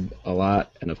played a lot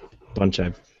and a bunch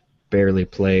I've barely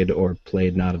played or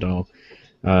played not at all.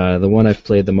 The one I've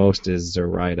played the most is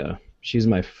Zoraida. She's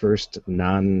my first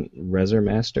non-Rezzer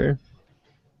master.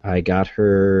 I got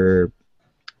her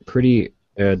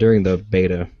during the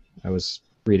beta. I was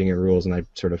reading her rules and I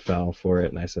sort of fell for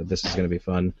it, and I said, this is going to be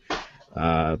fun.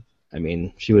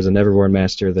 She was a Neverborn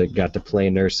master that got to play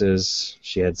nurses.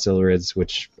 She had Silurids,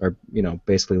 which are,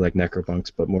 basically like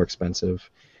Necrobunks, but more expensive.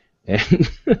 And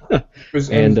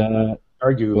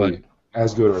arguably what?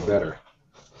 As good or better.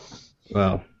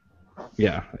 Well,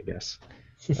 yeah, I guess.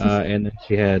 And then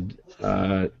she had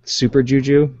Super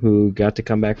Juju, who got to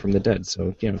come back from the dead.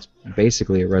 So, it's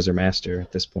basically a Rezzer master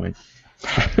at this point.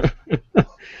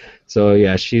 So,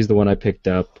 yeah, she's the one I picked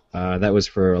up. That was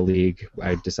for a league.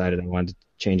 I decided I wanted to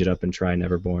change it up and try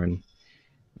Neverborn.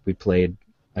 I played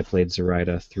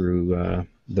Zoraida through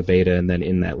the beta and then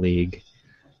in that league.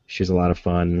 She's a lot of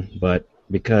fun, but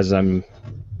because I'm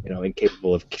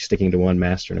incapable of sticking to one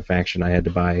master in a faction, I had to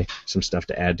buy some stuff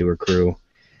to add to her crew.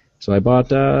 So I bought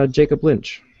Jacob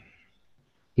Lynch.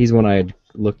 He's one I had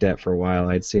looked at for a while.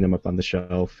 I'd seen him up on the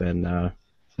shelf and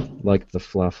liked the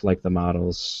fluff, liked the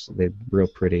models. They're real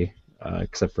pretty,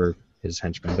 except for his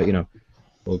henchmen, but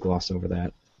we'll gloss over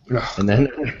that. And then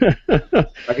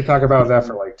I could talk about that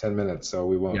for like 10 minutes, so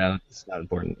we won't. yeah, it's not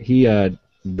important. He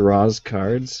draws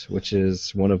cards, which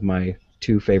is one of my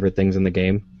two favorite things in the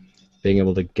game. Being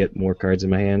able to get more cards in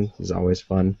my hand is always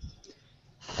fun.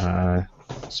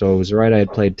 So it was right. I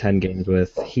had played 10 games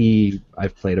with.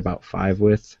 I've played about 5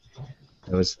 with.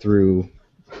 It was through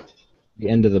the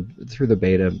end of the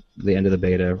beta,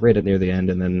 right at near the end,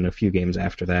 and then a few games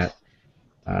after that.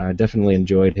 Definitely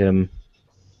enjoyed him.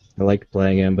 I liked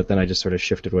playing him, but then I just sort of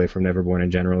shifted away from Neverborn in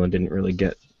general and didn't really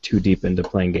get too deep into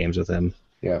playing games with him.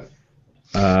 Yeah.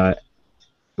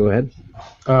 Go ahead.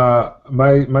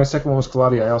 My second one was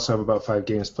Kaladi. I also have about 5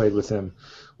 games played with him,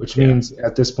 which means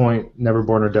at this point,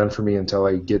 Neverborn are done for me until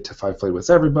I get to 5 played with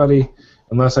everybody,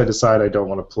 unless I decide I don't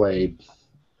want to play,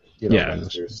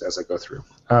 as I go through.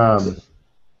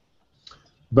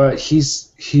 But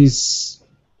he's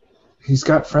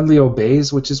got friendly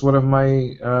obeys, which is one of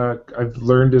my I've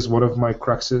learned is one of my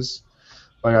cruxes.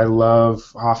 Like, I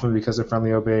love Hoffman because of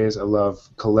friendly obeys, I love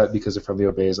Colette because of friendly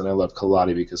obeys, and I love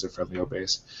Kaladi because of friendly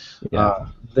obeys. Yeah.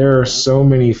 There are so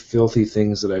many filthy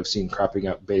things that I've seen cropping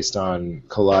up based on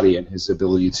Kaladi and his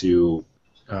ability to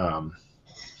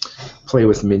play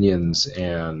with minions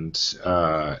and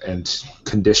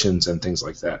conditions and things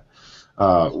like that.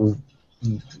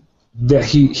 That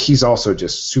he's also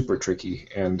just super tricky,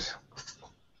 and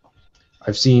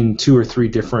I've seen 2 or 3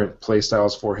 different play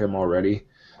styles for him already.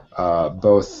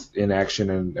 Both in action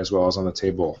and as well as on the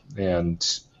table, and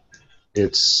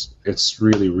it's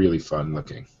really, really fun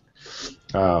looking.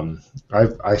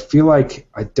 I feel like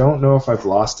I don't know if I've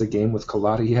lost a game with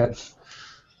Kaladi yet,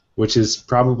 which is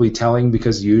probably telling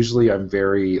because usually I'm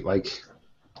very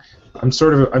I'm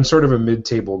sort of a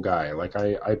mid-table guy. Like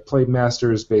I play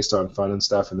Masters based on fun and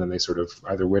stuff, and then they sort of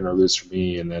either win or lose for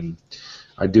me, and then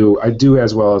I do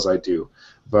as well as I do.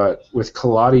 But with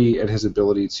Kaladi and his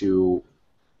ability to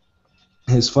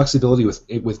his flexibility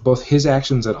with both his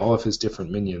actions and all of his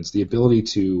different minions, the ability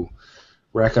to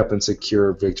rack up and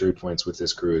secure victory points with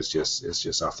this crew is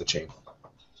just off the chain.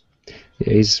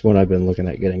 Yeah, he's one I've been looking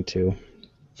at getting to,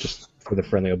 just for the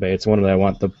friendly obey. It's one that I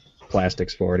want the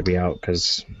plastics for to be out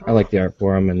because I like the art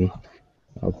for them, and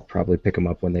I'll probably pick them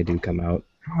up when they do come out.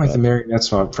 I don't like the marionettes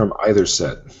from either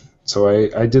set. So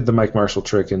I did the Mike Marshall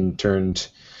trick and turned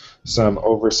some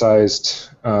oversized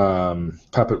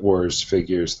Puppet Wars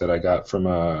figures that I got from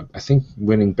I think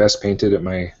winning Best Painted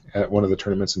at one of the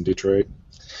tournaments in Detroit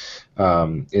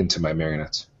into my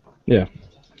marionettes. Yeah.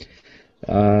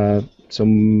 So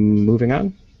moving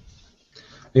on.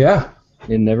 Yeah.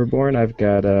 In Neverborn, I've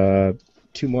got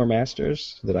 2 more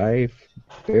masters that I've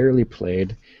barely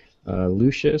played.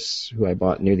 Lucius, who I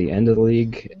bought near the end of the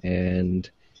league, and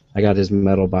I got his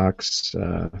metal box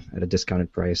at a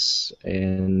discounted price,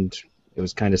 and it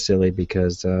was kind of silly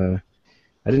because I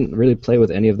didn't really play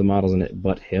with any of the models in it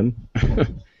but him. I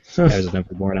was a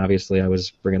Neverborn, obviously. I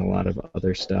was bringing a lot of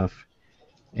other stuff.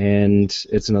 And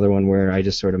it's another one where I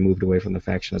just sort of moved away from the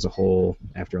faction as a whole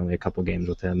after only a couple games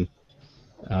with him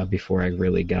before I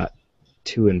really got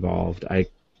too involved. I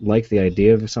like the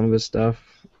idea of some of his stuff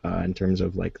in terms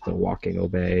of like the walking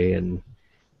obey and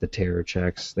the terror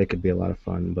checks. They could be a lot of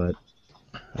fun, but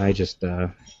I just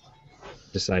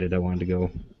decided I wanted to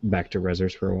go back to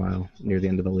Rezzers for a while near the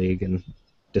end of the league and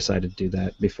decided to do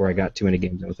that before I got too many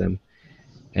games with him.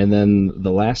 And then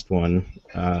the last one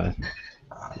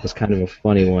was kind of a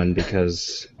funny one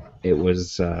because it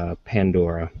was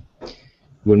Pandora.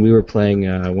 When we were playing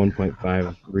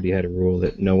 1.5, Rudy had a rule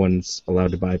that no one's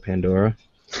allowed to buy Pandora.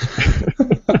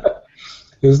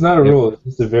 It was not a rule. It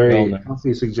was a very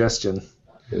healthy suggestion.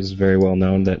 It was very well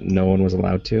known that no one was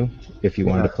allowed to if you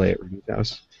wanted to play at Rudy's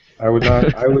house. I would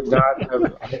not have.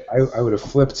 I would have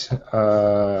flipped.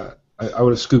 I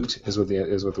would have scooped. Is what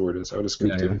the word is. I would have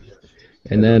scooped him.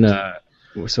 And then,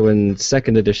 so in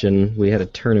 2nd edition, we had a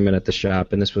tournament at the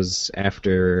shop, and this was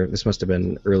after. This must have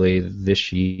been early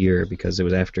this year because it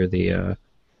was after the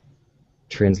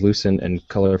translucent and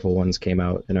colorful ones came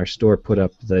out, and our store put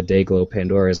up the Dayglow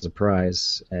Pandora as a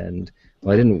prize. And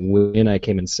well, I didn't win. I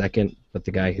came in 2nd, but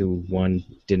the guy who won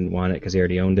didn't want it because he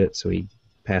already owned it, so he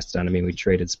passed it on to me. We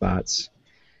traded spots.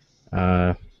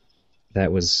 That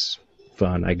was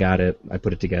fun. I got it. I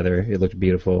put it together. It looked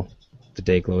beautiful. The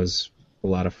Dayglow is a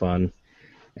lot of fun.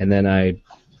 And then I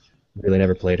really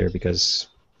never played her because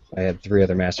I had 3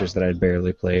 other masters that I'd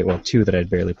barely played. Well, 2 that I'd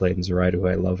barely played, and Zoraida, who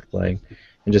I loved playing,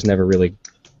 and just never really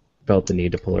felt the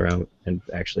need to pull her out and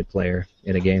actually play her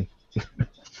in a game.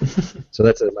 So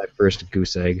that's my first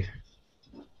goose egg.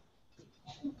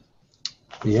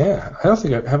 Yeah, I don't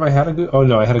think have I had a goose. Oh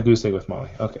no, I had a goose egg with Molly.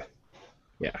 Okay.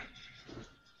 Yeah.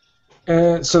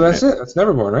 So that's it. That's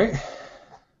Neverborn, right?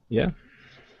 Yeah.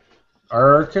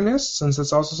 Arcanist, since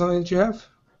it's also something that you have?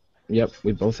 Yep,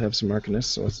 we both have some Arcanists,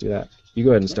 so let's do that. You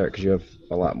go ahead and start because you have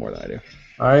a lot more than I do.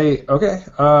 Okay.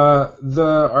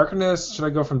 The Arcanist, should I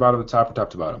go from bottom to top or top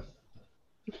to bottom?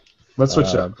 Let's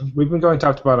switch up. We've been going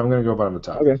top to bottom. I'm going to go bottom to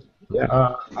top. Okay.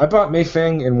 Yeah. I bought Mei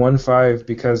Fang in 1.5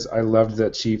 because I loved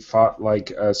that she fought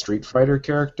like a Street Fighter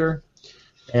character.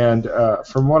 And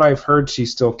from what I've heard, she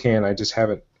still can. I just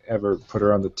haven't ever put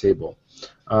her on the table.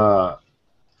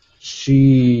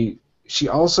 She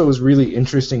also is really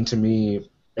interesting to me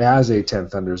as a Ten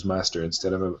Thunders master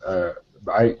instead of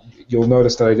you'll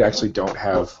notice that I actually don't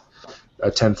have a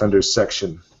Ten Thunders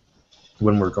section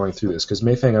when we're going through this, because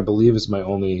Mei Fang, I believe, is my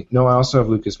only. No, I also have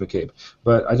Lucas McCabe,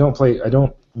 but I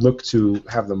don't look to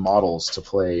have the models to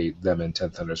play them in Ten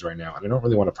Thunders right now, and I don't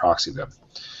really want to proxy them.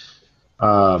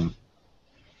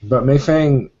 But Mei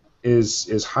Fang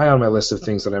is high on my list of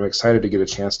things that I'm excited to get a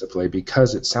chance to play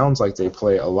because it sounds like they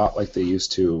play a lot like they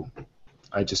used to.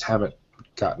 I just haven't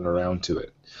gotten around to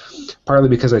it. Partly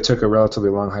because I took a relatively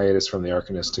long hiatus from the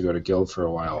Arcanist to go to Guild for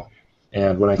a while.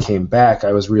 And when I came back,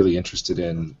 I was really interested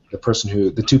in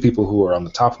the two people who are on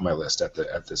the top of my list at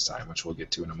this time, which we'll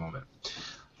get to in a moment.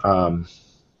 I'm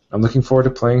looking forward to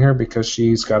playing her because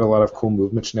she's got a lot of cool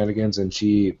movement shenanigans, and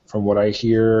she, from what I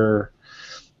hear,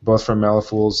 both from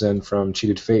Malifauls and from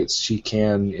Cheated Fates, she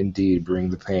can indeed bring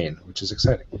the pain, which is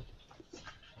exciting.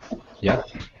 Yeah.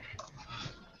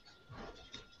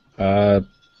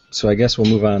 So I guess we'll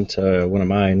move on to one of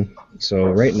mine. So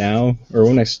right now, or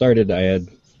when I started, I had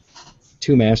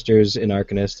 2 masters in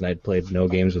Arcanist, and I'd played no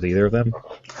games with either of them.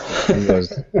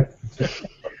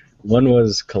 One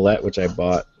was Colette, which I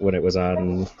bought when it was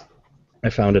on. I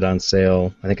found it on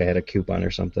sale. I think I had a coupon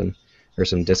or something, or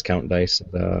some discount dice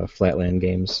at the Flatland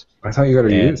Games. I thought you got her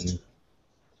used.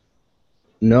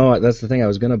 No, that's the thing. I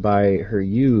was gonna buy her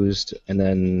used, and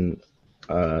then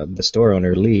the store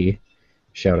owner Lee.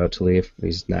 Shout out to Lee if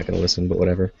he's not going to listen, but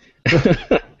whatever.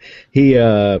 He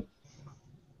said,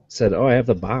 "Oh, I have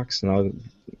the box," and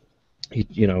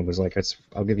he was like,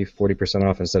 "I'll give you 40%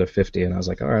 off instead of 50." And I was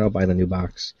like, "All right, I'll buy the new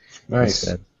box." Nice.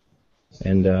 Instead.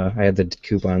 And I had the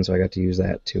coupon, so I got to use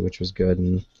that too, which was good.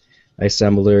 And I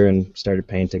assembled her and started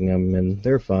painting them, and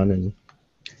they're fun and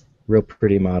real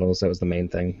pretty models. That was the main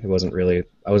thing. I wasn't really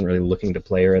looking to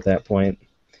play her at that point.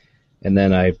 And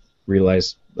then I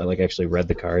realized I actually read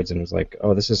the cards and was like,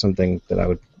 oh, this is something that I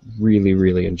would really,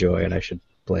 really enjoy, and I should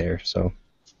play her. So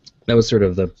that was sort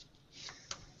of the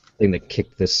thing that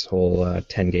kicked this whole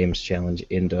 10 games challenge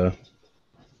into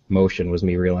motion, was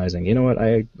me realizing, you know what,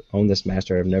 I own this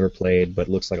master I've never played, but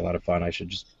it looks like a lot of fun. I should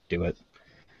just do it.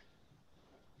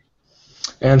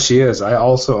 And she is. I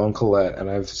also own Colette, and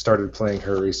I've started playing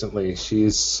her recently.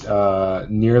 She's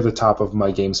near the top of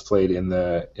my games played in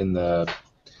the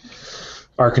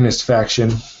Arcanist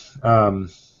faction.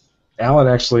 Alan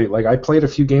actually, I played a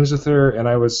few games with her, and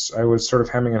I was sort of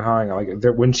hemming and hawing.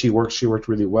 When she worked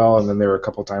really well, and then there were a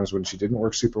couple times when she didn't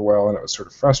work super well, and it was sort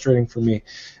of frustrating for me.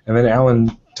 And then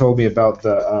Alan told me about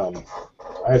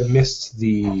I had missed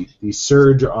the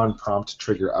surge on prompt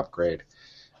trigger upgrade,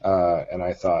 and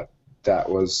I thought that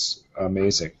was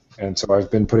amazing. And so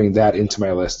I've been putting that into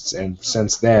my lists, and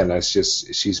since then,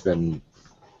 she's been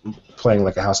playing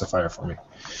like a house of fire for me.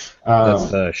 That's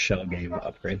the shell game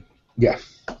upgrade. Yeah.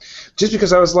 Just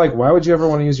because I was like, why would you ever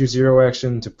want to use your zero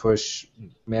action to push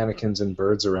mannequins and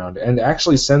birds around? And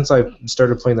actually, since I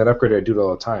started playing that upgrade, I do it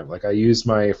all the time. I use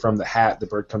my from the hat, the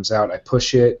bird comes out, I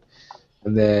push it,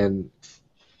 and then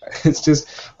it's just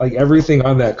everything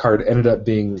on that card ended up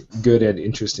being good and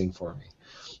interesting for me.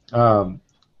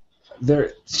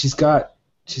 She's got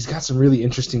some really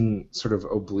interesting sort of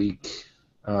oblique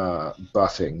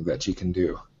buffing that she can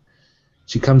do.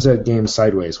 She comes at games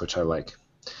sideways, which I like.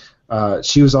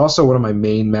 She was also one of my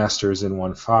main masters in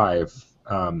 1.5,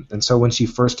 and so when she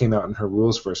first came out and her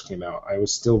rules first came out, I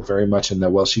was still very much in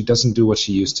the, she doesn't do what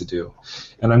she used to do.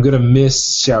 And I'm going to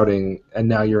miss shouting, and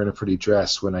now you're in a pretty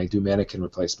dress when I do mannequin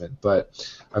replacement, but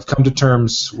I've come to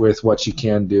terms with what she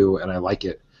can do, and I like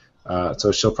it.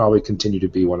 So she'll probably continue to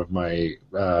be one of my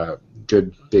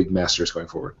good big masters going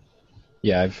forward.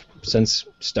 Yeah, since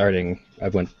starting,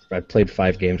 I've played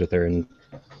 5 games with her, and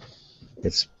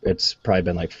it's probably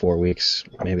been 4 weeks,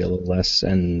 maybe a little less.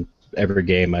 And every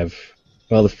game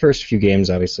the first few games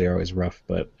obviously are always rough,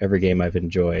 but every game I've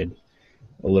enjoyed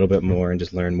a little bit more and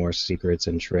just learned more secrets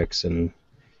and tricks. And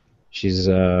she's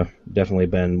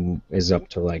definitely is up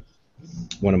to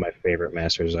one of my favorite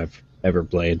masters I've ever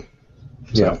played.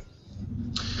 So. Yeah.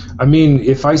 I mean,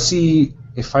 if I see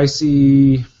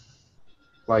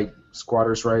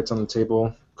squatters' rights on the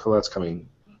table, Colette's coming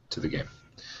to the game.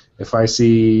 If I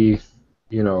see,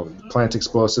 plant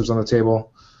explosives on the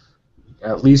table,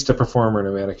 at least a performer and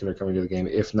a mannequin are coming to the game,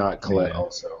 if not Colette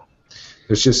also.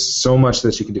 There's just so much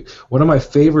that you can do. One of my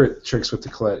favorite tricks with the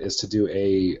Colette is to do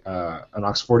an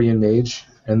Oxfordian mage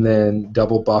and then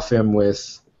double buff him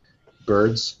with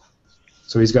birds.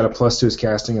 So he's got a plus to his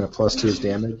casting and a plus to his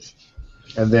damage.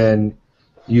 And then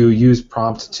you use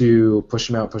prompt to push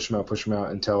him out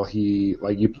until he,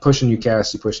 like, you push and you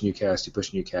cast, you push and you cast, you push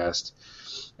and you cast.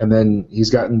 And then he's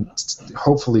gotten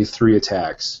hopefully 3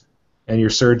 attacks. And you're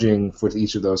surging with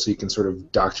each of those so you can sort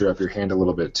of doctor up your hand a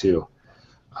little bit too.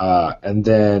 And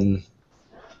then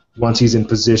once he's in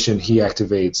position, he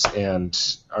activates and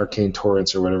Arcane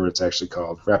Torrents, or whatever it's actually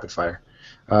called, Rapid Fire,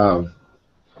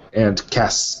 and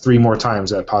casts 3 more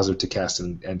times at positive to cast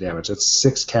and damage. That's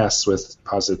 6 casts with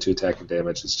positive to attack and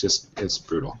damage. It's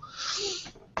brutal.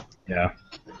 Yeah,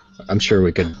 I'm sure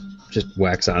we could just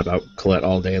wax on about Colette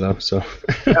all day though. So.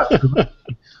 Yeah.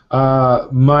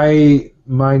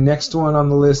 My next one on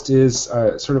the list is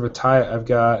sort of a tie. I've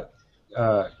got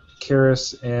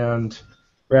Karis and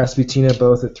Rasputina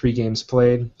both at 3 games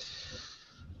played.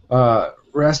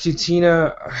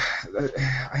 Rasputina,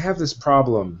 I have this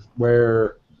problem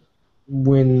where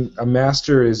when a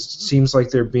master seems like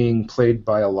they're being played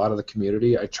by a lot of the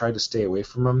community, I try to stay away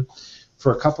from them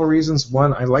for a couple of reasons.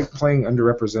 One, I like playing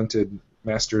underrepresented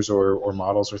masters or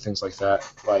models or things like that,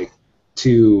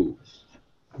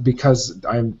 because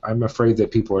I'm afraid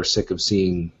that people are sick of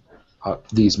seeing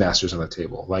these masters on the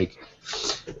table, like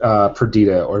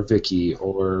Perdita or Vicky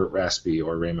or Raspi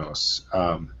or Ramos.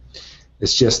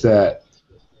 It's just that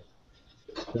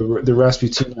the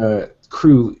Rasputina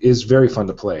crew is very fun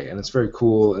to play, and it's very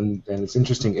cool, and it's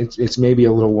interesting. It's maybe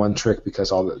a little one trick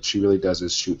because all that she really does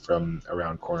is shoot from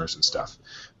around corners and stuff.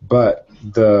 But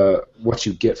what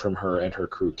you get from her and her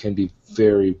crew can be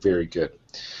very, very good.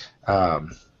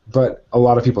 But a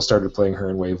lot of people started playing her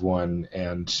in Wave 1,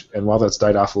 and while that's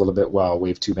died off a little bit, while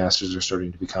Wave 2 Masters are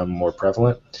starting to become more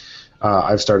prevalent,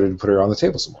 I've started to put her on the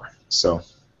table some more. So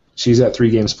she's at 3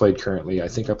 games played currently. I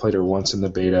think I played her once in the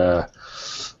beta,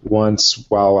 once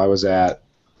while I was at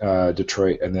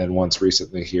Detroit, and then once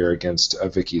recently here against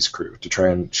Vicky's crew to try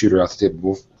and shoot her off the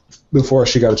table before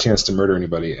she got a chance to murder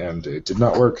anybody, and it did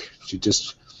not work. She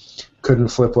just couldn't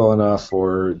flip well enough,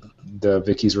 or the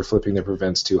Vickies were flipping their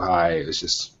prevents too high. It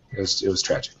was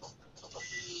tragic.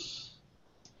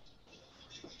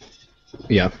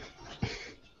 Yeah.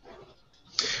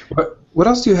 What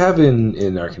else do you have in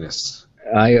Arcanists?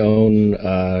 I own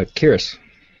Karis.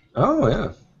 Oh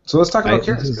yeah. So let's talk about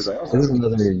Karis. This is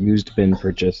another used bin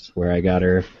purchase where I got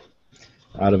her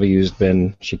out of a used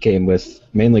bin. She came with,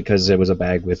 mainly because it was a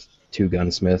bag with 2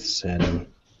 gunsmiths and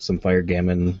some fire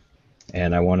gammon,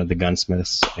 and I wanted the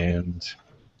gunsmiths, and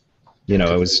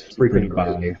it was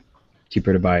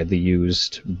cheaper to buy the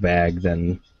used bag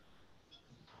than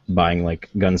buying like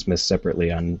gunsmiths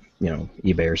separately on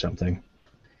eBay or something.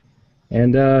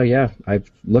 And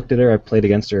I've looked at her. I've played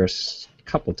against her a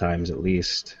couple times at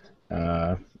least.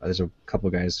 There's a couple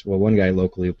guys. Well, one guy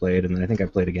locally who played, and then I think I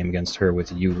played a game against her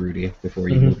with you, Rudy, before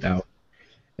you moved out.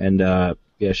 And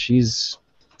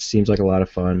seems like a lot of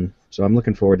fun. So I'm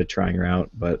looking forward to trying her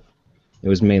out. But it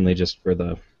was mainly just for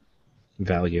the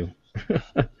value.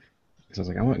 Because I was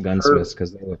like, I want gunsmiths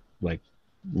because they look like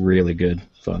really good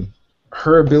fun.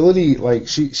 Her ability, like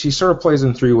she sort of plays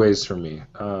in 3 ways for me.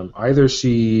 Either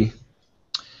she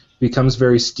becomes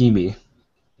very schemy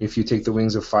if you take the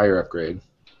Wings of Fire upgrade,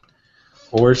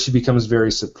 or she becomes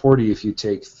very supporty if you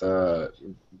take the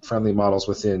friendly models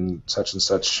within such and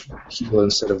such heal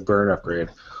instead of burn upgrade,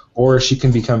 or she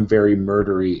can become very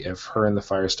murdery if her and the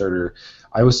Firestarter.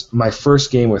 My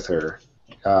first game with her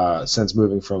since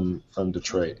moving from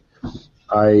Detroit.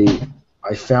 I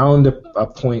found a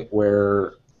point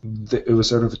where it was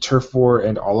sort of a turf war,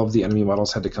 and all of the enemy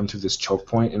models had to come through this choke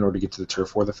point in order to get to the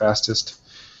turf war the fastest.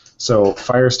 So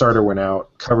Firestarter went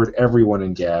out, covered everyone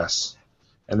in gas,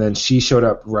 and then she showed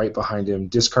up right behind him,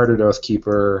 discarded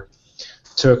Oathkeeper,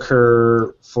 took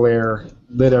her flare,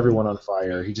 lit everyone on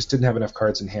fire. He just didn't have enough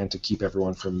cards in hand to keep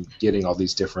everyone from getting all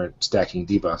these different stacking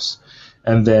debuffs.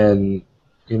 And then,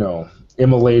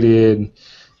 immolated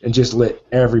and just lit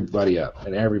everybody up,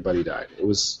 and everybody died. It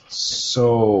was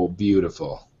so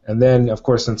beautiful. And then, of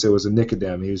course, since it was a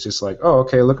Nicodem, he was just like, oh,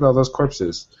 okay, look at all those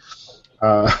corpses.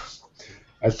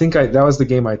 I think that was the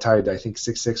game I tied, I think,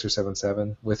 6-6 or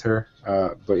 7-7 with her.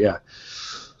 But yeah.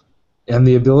 And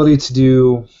the ability to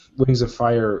do Wings of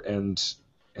Fire and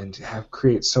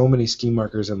create so many scheme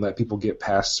markers and let people get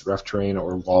past rough terrain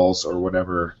or walls or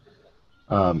whatever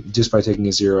just by taking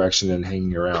a 0 action and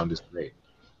hanging around is great.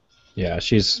 Yeah,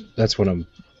 that's one of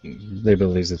the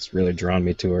abilities that's really drawn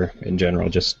me to her in general,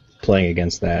 just playing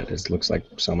against that looks like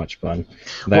so much fun.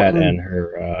 That and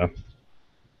her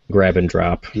grab and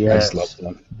drop. Yes. I just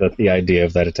love the idea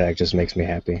of that attack just makes me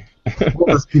happy.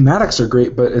 Well, the thematics are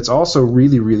great, but it's also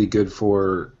really, really good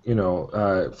for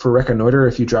for reconnoiter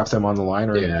if you drop them on the line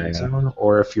or in the end zone,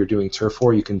 or if you're doing turf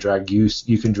war, you can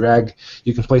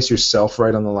place yourself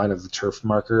right on the line of the turf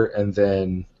marker and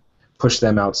then push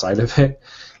them outside of it.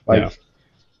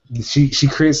 She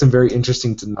creates some very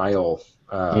interesting denial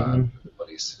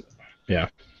abilities. Yeah.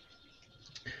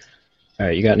 All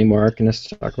right, you got any more Arcanists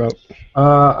to talk about?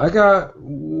 I got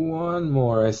one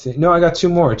more, I think. No, I got two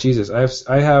more. Jesus,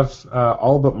 I have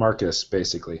all but Marcus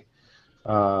basically.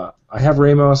 I have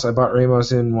Ramos. I bought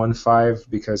Ramos in 1.5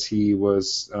 because he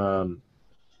was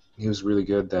really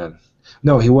good then.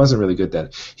 No, he wasn't really good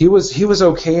then. He was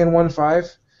okay in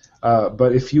 1.5.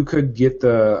 But if you could get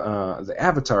the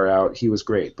avatar out, he was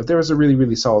great. But there was a really,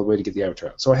 really solid way to get the avatar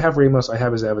out. So I have Ramos. I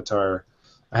have his avatar.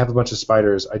 I have a bunch of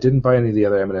spiders. I didn't buy any of the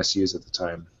other MNSUs at the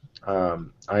time. I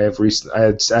have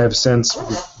since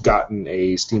gotten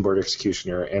a Steamboard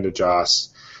Executioner and a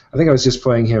Joss. I think I was just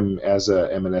playing him as a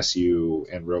MNSU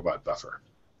and robot buffer.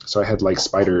 So I had like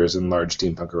spiders and large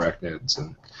steampunk arachnids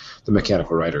and the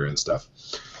mechanical rider and stuff.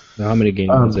 Now, how many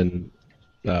games in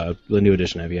the new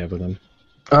edition have you had with him?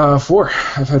 4.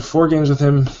 I've had 4 games with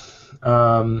him.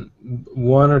 1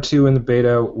 or 2 in the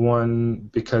beta. 1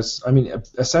 because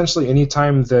essentially any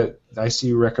time that I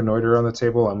see Reconnoiter on the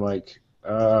table, I'm like,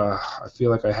 I feel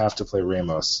like I have to play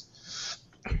Ramos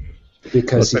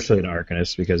because especially an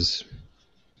Arcanist because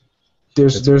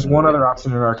there's one other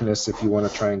option in Arcanist if you want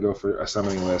to try and go for a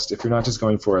summoning list. If you're not just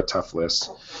going for a tough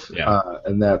list,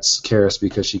 and that's Karis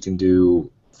because she can do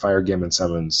Fire Gammon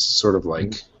summons, sort of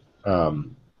like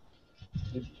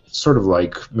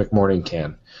McMorning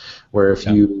can, where if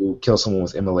you kill someone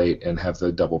with Immolate and have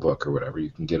the double book or whatever,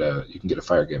 you can get a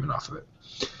Fire Gammon off of it.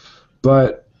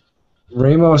 But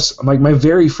Ramos, like my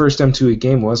very first M2E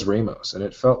game was Ramos, and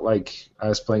it felt like I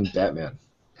was playing Batman.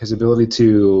 His ability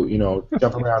to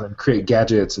jump around and create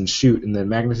gadgets and shoot and then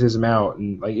magnetism out,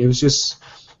 and like it was just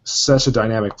such a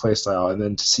dynamic playstyle. And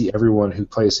then to see everyone who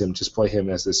plays him just play him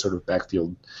as this sort of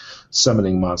backfield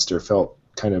summoning monster felt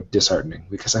kind of disheartening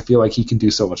because I feel like he can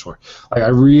do so much more. Like I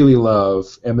really love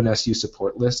MNSU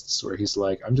support lists where he's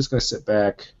like, I'm just going to sit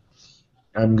back,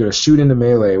 I'm going to shoot into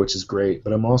melee, which is great,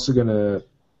 but I'm also going to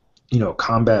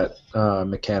combat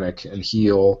mechanic and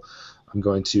heal. I'm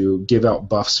going to give out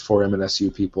buffs for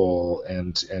MNSU people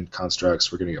and constructs.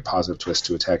 We're going to get positive twist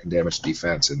to attack and damage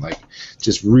defense and like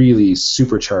just really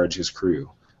supercharge his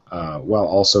crew while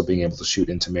also being able to shoot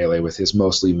into melee with his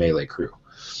mostly melee crew.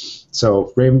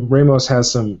 So Ramos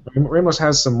has some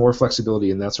more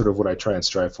flexibility, and that's sort of what I try and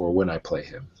strive for when I play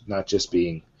him, not just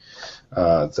being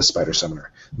the Spider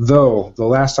Summoner. Though the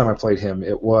last time I played him,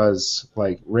 it was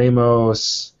like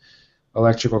Ramos,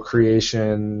 Electrical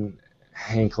Creation,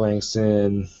 Hank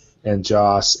Langston, and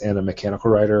Joss, and a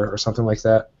Mechanical Rider or something like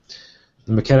that.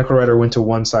 The Mechanical Rider went to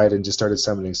one side and just started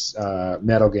summoning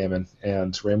Metal Gammon,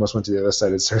 and Ramos went to the other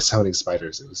side and started summoning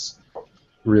spiders. It was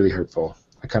really hurtful.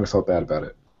 I kind of felt bad about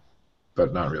it,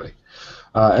 but not really.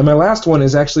 And my last one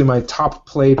is actually my top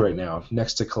played right now,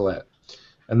 next to Colette,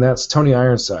 and that's Tony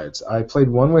Ironsides. I played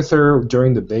one with her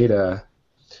during the beta,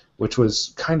 which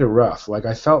was kind of rough. Like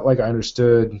I felt like I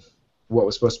understood what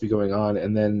was supposed to be going on,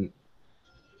 and then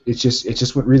it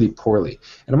just went really poorly.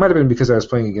 And it might have been because I was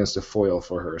playing against a foil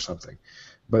for her or something.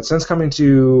 But since coming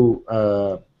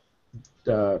to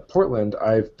Portland,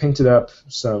 I've painted up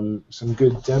some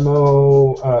good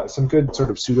demo, some good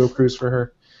sort of pseudo crews for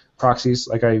her, proxies.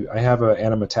 Like I have a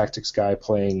Anima Tactics guy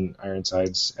playing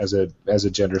Ironsides as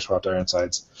a gender swapped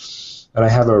Ironsides, and I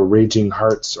have a Raging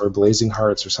Hearts or Blazing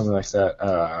Hearts or something like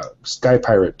that Sky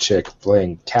Pirate chick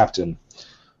playing Captain.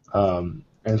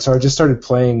 And so I just started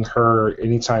playing her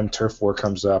anytime Turf War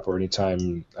comes up or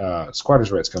anytime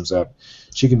Squatters' Rights comes up.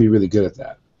 She can be really good at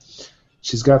that.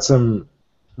 She's got some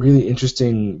really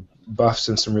interesting buffs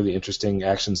and some really interesting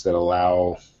actions that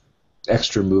allow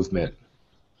extra movement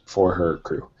for her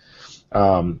crew.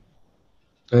 And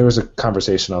there was a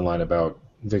conversation online about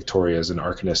Victoria's and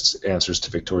Arcanist's answers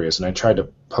to Victoria's, and I tried to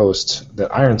post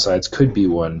that Ironsides could be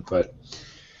one, but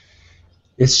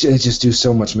it just do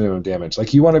so much minimum damage.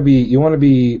 Like you want to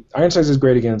be Ironsides is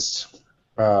great against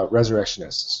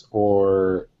Resurrectionists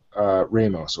or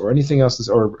Ramos or anything else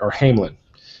or Hamelin,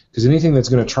 because anything that's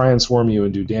going to try and swarm you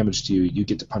and do damage to you, you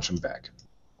get to punch them back,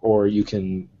 or you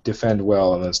can defend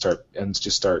well and then start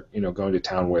going to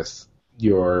town with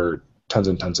your tons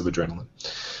and tons of adrenaline.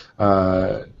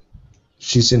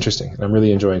 She's interesting, and I'm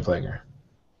really enjoying playing her.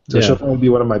 So she'll probably be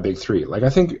one of my big 3. Like I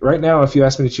think right now, if you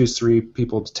ask me to choose 3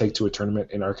 people to take to a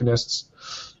tournament in Arcanists,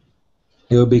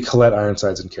 It would be Colette,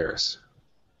 Ironsides, and Karis.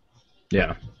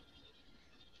 Yeah.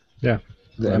 Yeah.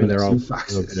 The I mean, they're all MNC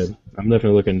foxes. good. I'm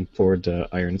definitely looking forward to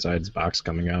Ironside's box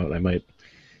coming out. I might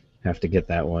have to get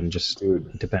that one, just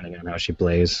Dude. depending on how she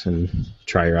plays, and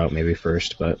try her out maybe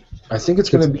first. But I think it's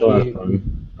going to still a lot be of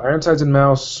fun. Ironsides and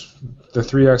Mouse, the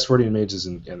 3X 40 mages,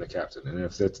 and the captain. And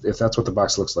if that's what the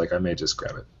box looks like, I may just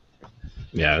grab it.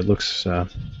 Yeah, it looks.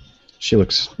 She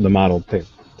looks. The model pick.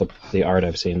 The art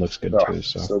I've seen looks good too,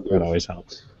 so good. that always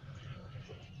helps.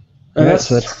 And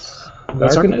that's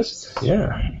Arcanist.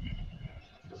 Yeah.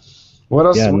 What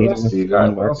else? Yeah, what else do you got?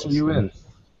 What Marcus. else are you in?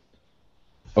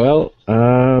 Well,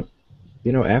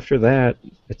 after that,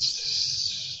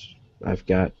 I've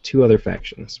got 2 other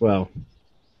factions. Well,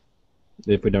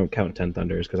 if we don't count Ten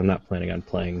Thunders, because I'm not planning on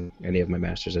playing any of my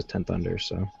masters as Ten Thunders.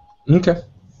 So, Okay.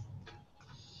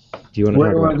 do you want to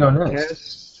Where talk do I about go next?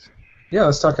 Outcasts? Yeah,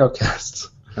 let's talk Outcasts.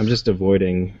 I'm just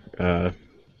avoiding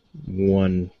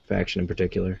one faction in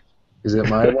particular. Is it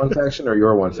my one faction or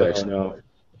your one faction?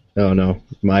 No,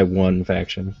 my one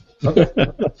faction. Okay.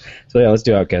 So yeah, let's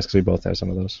do Outcasts because we both have some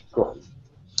of those. Cool.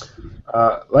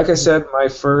 Like I said, my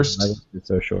first. It's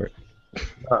so short.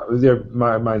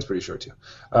 Mine's pretty short too.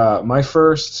 My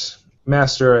first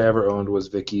master I ever owned was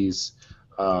Vicky's.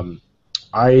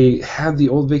 I had the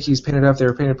old Vicky's painted up. They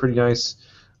were painted pretty nice.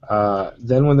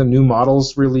 Then when the new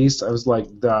models released, I was like,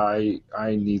 I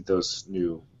need those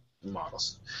new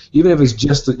models. Even if it's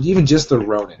just the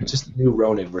Ronin, just the new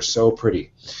Ronin were so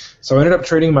pretty. So I ended up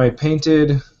trading my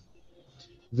painted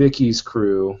Vicky's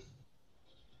crew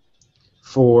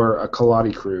for a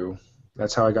Kaladi crew.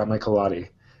 That's how I got my Kaladi.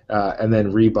 And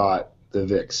then rebought the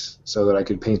Vix so that I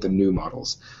could paint the new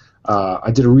models. I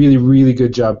did a really, really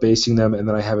good job basing them, and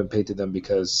then I haven't painted them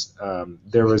because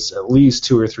there was at least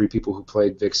 2 or 3 people who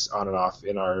played Vix on and off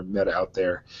in our meta out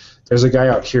there. There's a guy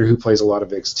out here who plays a lot of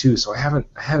Vix too, so I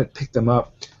haven't picked them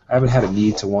up. I haven't had a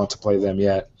need to want to play them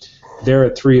yet. They're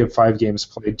at 3 of 5 games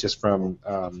played just from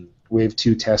Wave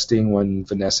 2 testing when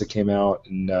Vanessa came out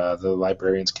and the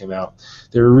Librarians came out.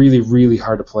 They were really, really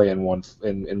hard to play in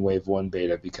Wave 1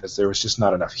 beta because there was just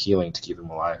not enough healing to keep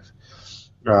them alive.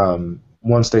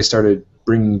 Once they started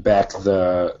bringing back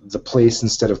the place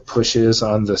instead of pushes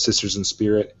on the Sisters in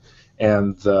Spirit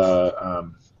and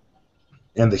the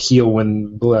heal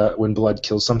when blood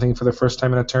kills something for the first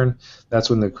time in a turn, that's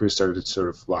when the crew started to sort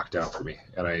of lock down for me,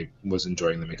 and I was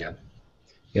enjoying them again.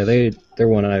 Yeah, they're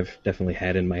one I've definitely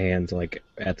had in my hands, like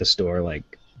at the store,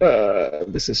 like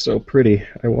this is so pretty,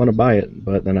 I want to buy it,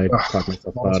 but then I talk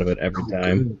myself out of it every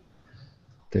time. Good.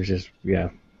 There's just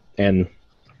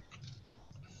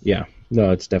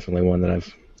no, it's definitely one that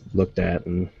I've looked at,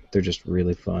 and they're just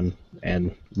really fun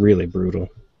and really brutal.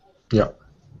 Yeah. All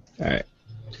right.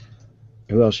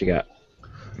 Who else you got?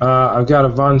 I've got a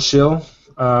Von Schill.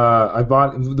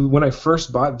 When I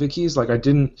first bought Vicky's,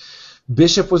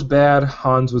 Bishop was bad,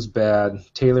 Hans was bad,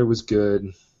 Taylor was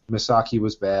good, Misaki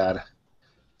was bad.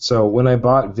 So when I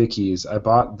bought Vicky's, I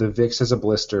bought the Vix as a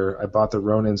blister, I bought the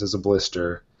Ronins as a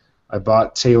blister, I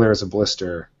bought Taylor as a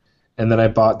blister, and then I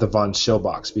bought the Von Schill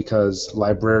box because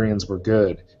Librarians were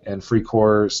good, and Free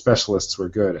Corps Specialists were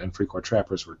good, and Free Corps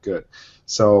Trappers were good.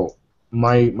 So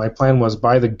my plan was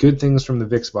buy the good things from the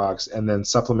Vix box and then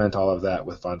supplement all of that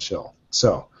with Von Schill.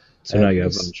 So now you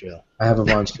have Von Schill. I have a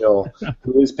Von Schill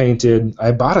who is painted.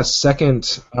 I bought a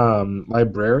second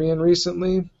Librarian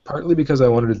recently, partly because I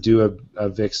wanted to do a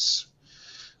Vix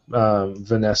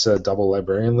Vanessa double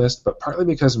Librarian list, but partly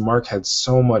because Mark had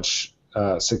so much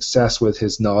success with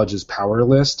his Knowledge is Power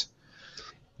list.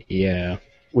 Yeah.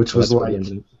 Which was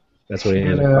that's what he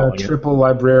ended up calling triple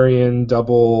Librarian,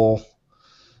 double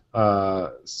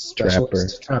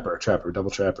Specialist. Trapper, double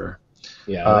Trapper.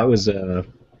 Yeah, that was a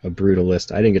brutal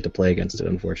list. I didn't get to play against it,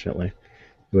 unfortunately.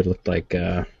 It would look like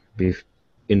be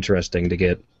interesting to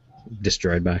get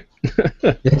destroyed by.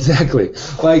 Exactly.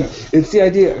 It's the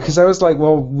idea, because I was like,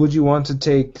 well, would you want to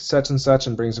take such and such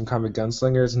and bring some comic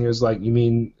gunslingers? And he was like, you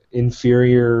mean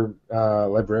inferior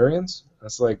Librarians? I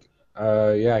was like,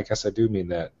 yeah, I guess I do mean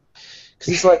that. Because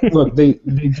he's like, look, they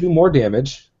do more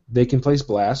damage. They can place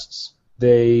blasts.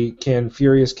 They can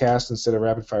Furious cast instead of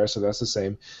Rapid Fire, so that's the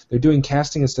same. They're doing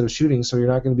casting instead of shooting, so you're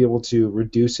not going to be able to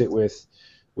reduce it with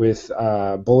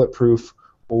Bulletproof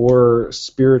or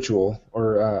Spiritual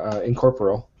or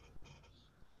Incorporeal.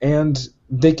 And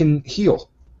they can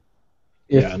heal.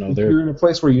 If you're in a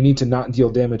place where you need to not deal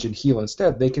damage and heal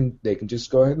instead, they can just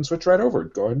go ahead and switch right over.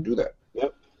 Go ahead and do that.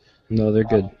 Yep. No, they're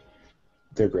good.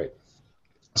 They're great.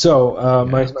 So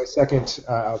my second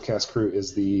Outcast crew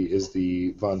is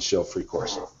the Von Schill Free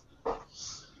Course. All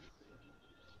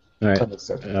right. Do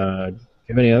you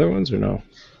have any other ones or no?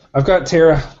 I've got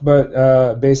Terra,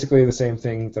 but basically the same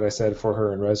thing that I said for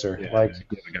her and Rezer. Yeah, Like,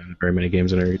 I haven't gotten very many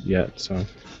games in her yet, so.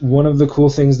 one of the cool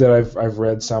things that I've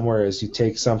read somewhere is you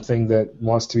take something that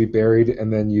wants to be buried,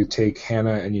 and then you take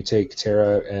Hannah and you take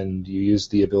Terra, and you use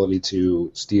the ability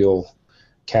to steal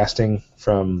casting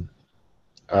from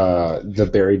the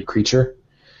buried creature.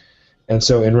 And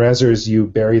so in Rezzers, you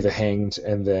bury the hanged,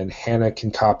 and then Hannah can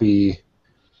copy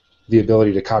the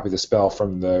ability to copy the spell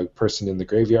from the person in the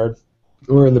graveyard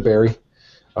or in the bury,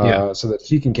 so that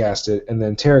he can cast it, and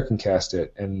then Terra can cast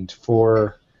it. And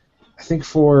I think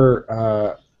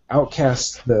for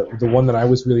Outcast, the one that I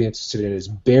was really interested in is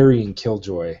burying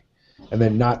Killjoy, and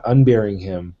then not unburying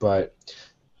him, but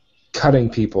cutting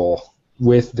people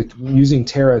with using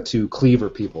Terra to cleaver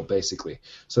people, basically,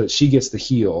 so that she gets the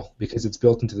heal because it's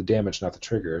built into the damage, not the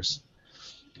triggers.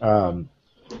 And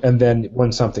then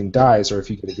when something dies, or if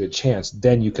you get a good chance,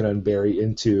 then you can unbury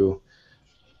into.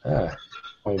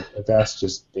 My Vast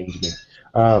just dinged me.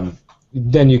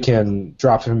 Then you can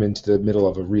drop him into the middle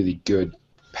of a really good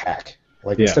pack.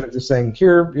 Like, instead of just saying,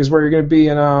 here is where you're going to be,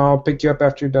 and I'll pick you up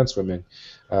after you're done swimming,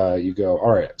 you go,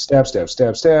 all right, stab, stab,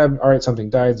 stab, stab. All right,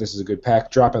 something died. This is a good pack.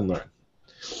 Drop and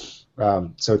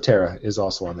learn. So Terra is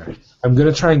also on there. I'm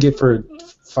going to try and get for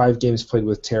 5 games played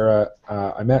with Terra.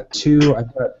 I'm at 2.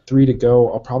 I've got 3 to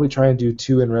go. I'll probably try and do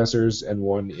 2 in Rezzers and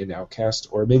 1 in Outcast,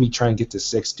 or maybe try and get to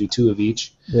 6, do 2 of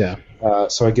each. Yeah.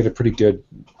 So I get a pretty good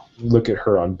look at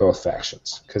her on both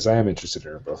factions, because I am interested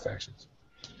in her both factions.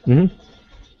 Mm-hmm.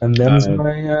 And them's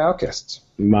my Outcasts.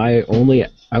 My only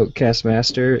Outcast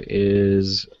master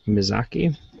is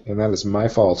Mizaki. And that is my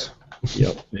fault.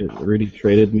 Yep. Rudy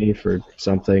traded me for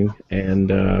something,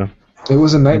 and it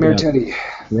was a Nightmare Teddy.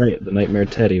 Right, the Nightmare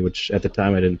Teddy, which at the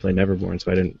time I didn't play Neverborn,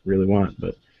 so I didn't really want,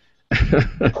 but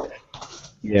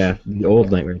yeah, the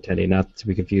old Nightmare Teddy, not to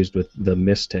be confused with the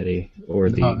Miss Teddy or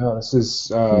the no, this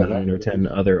is 9 or 10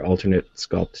 other alternate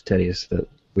sculpt Teddys that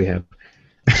we have.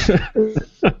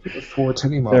 4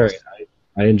 Teddy models. Sorry,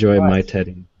 I enjoy my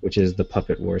Teddy, which is the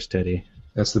Puppet Wars Teddy.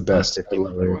 That's the best. I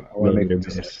love it. I want to make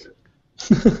base.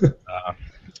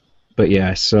 But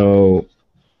yeah, so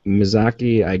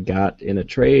Mizaki I got in a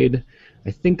trade.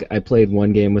 I think I played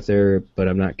 1 game with her, but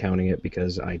I'm not counting it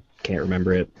because I can't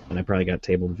remember it, and I probably got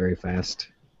tabled very fast.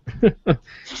 I'm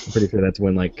pretty sure that's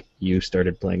when like you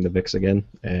started playing the Vix again,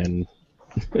 and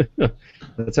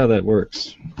that's how that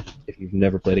works. If you've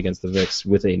never played against the Vix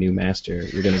with a new master,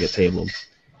 you're going to get tabled.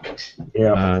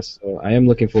 Yeah. So I am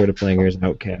looking forward to playing her as an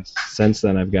Outcast. Since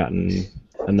then, I've gotten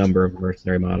a number of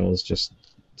mercenary models, just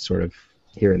sort of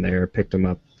here and there, picked them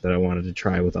up that I wanted to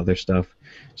try with other stuff.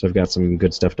 So I've got some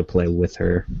good stuff to play with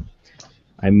her.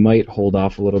 I might hold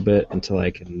off a little bit until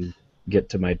I can get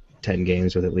to my 10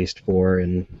 games with at least 4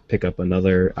 and pick up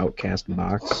another Outcast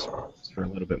box for a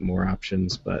little bit more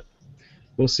options, but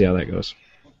we'll see how that goes.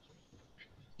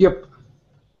 Yep.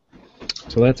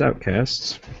 So that's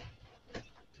Outcasts.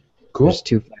 Cool. There's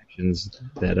 2 factions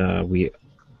that we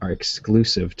are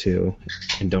exclusive to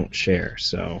and don't share,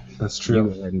 so that's true. You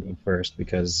go ahead and go first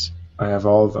because I have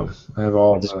all of them. I have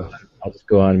all of them. I'll just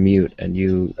go on mute and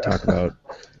you talk about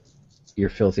your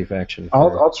filthy faction.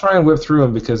 I'll try and whip through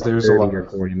them because there's a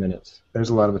lot. 40 minutes. There's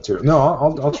a lot of material. No,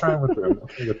 I'll try and whip through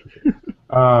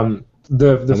them.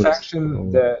 The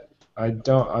faction that I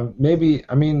don't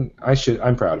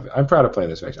I'm proud of it. I'm proud of playing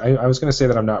this faction. I was going to say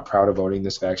that I'm not proud of owning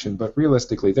this faction, but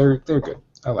realistically, they're good.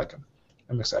 I like them.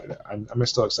 I'm excited. I'm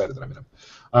still excited that I'm in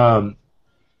them.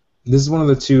 This is one of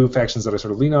the 2 factions that I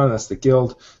sort of lean on. That's the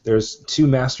guild. There's 2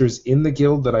 masters in the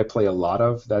guild that I play a lot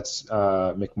of. That's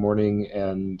McMorning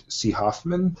and C.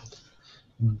 Hoffman.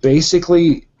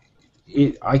 Basically,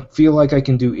 I feel like I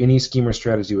can do any scheme or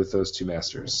strategy with those 2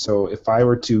 masters. So if I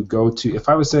were to if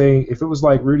it was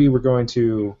like, Rudy, we're going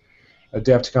to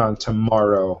Adepticon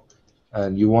tomorrow,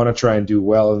 and you want to try and do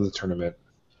well in the tournament,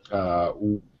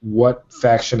 what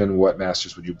faction and what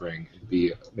masters would you bring? It'd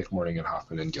be McMorning and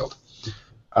Hoffman and guild.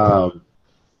 The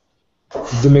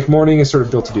McMorning is sort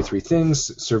of built to do 3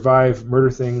 things: survive,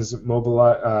 murder things,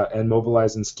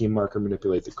 mobilize and scheme mark or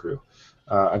manipulate the crew.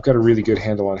 I've got a really good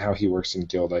handle on how he works in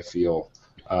guild, I feel.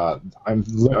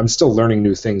 I'm still learning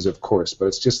new things, of course, but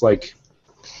it's just like,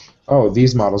 oh,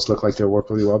 these models look like they'll work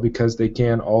really well because they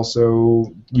can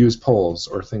also use pulls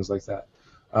or things like that.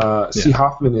 C.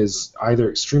 Hoffman is either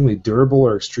extremely durable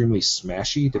or extremely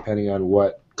smashy, depending on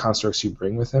what constructs you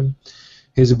bring with him.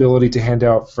 His ability to hand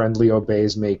out friendly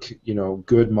obeys make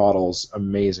good models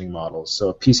amazing models. So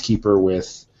a Peacekeeper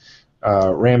with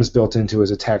rams built into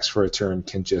his attacks for a turn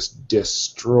can just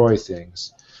destroy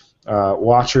things.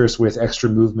 Watchers with extra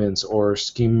movements or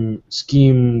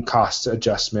scheme cost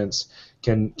adjustments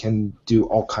can do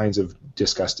all kinds of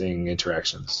disgusting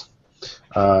interactions.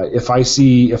 If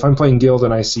I'm playing Guild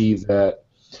and I see that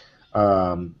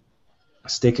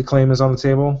Stake a Claim is on the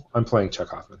table, I'm playing Chuck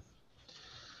Hoffman.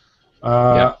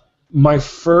 My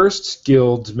first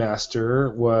Guild master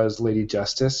was Lady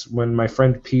Justice. When my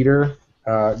friend Peter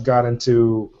got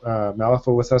into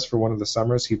Malifaux with us for one of the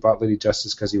summers, he bought Lady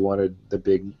Justice because he wanted the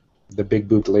big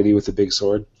boobed lady with the big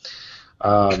sword.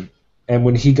 And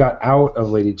when he got out of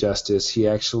Lady Justice, he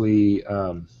actually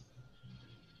when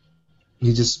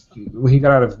he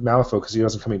got out of Malifaux because he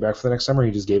wasn't coming back for the next summer,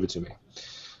 he just gave it to me.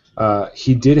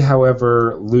 He did,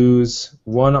 however, lose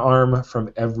one arm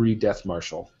from every Death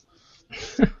Marshal.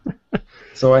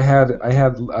 So I had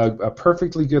a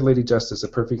perfectly good Lady Justice, a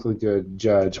perfectly good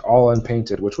Judge, all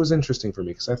unpainted, which was interesting for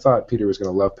me because I thought Peter was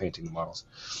going to love painting the models,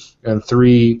 and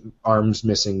 3 arms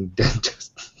missing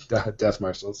Death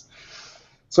Marshals.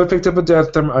 So I picked up a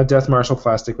Death Marshal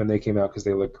plastic when they came out because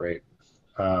they look great.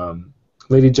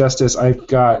 Lady Justice, I've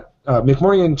got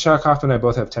McMorty and Chuck Hoffman. I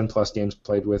both have 10 plus games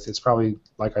played with. It's probably,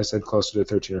 like I said, closer to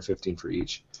 13 or 15 for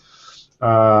each.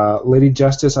 Lady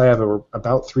Justice, I have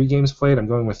about 3 games played. I'm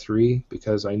going with 3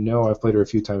 because I know I've played her a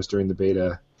few times during the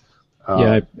beta.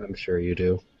 I'm sure you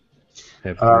do. I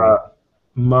have 3.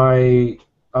 My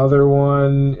other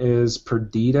one is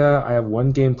Perdita. I have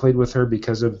 1 game played with her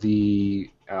because of the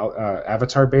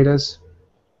Avatar betas.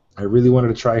 I really wanted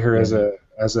to try her as a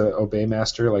Obey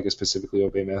Master, like a specifically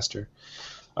Obey Master.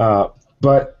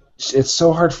 But it's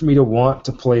so hard for me to want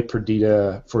to play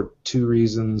Perdita for 2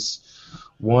 reasons.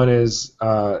 One is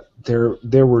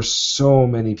there were so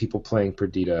many people playing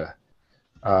Perdita,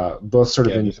 both sort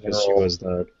of in because she was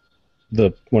the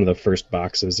one of the first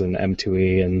boxes in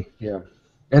M2E, and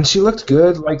and she looked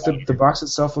good. Like the box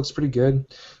itself looks pretty good.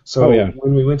 So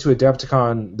when we went to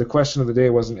Adepticon, the question of the day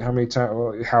wasn't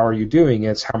how are you doing?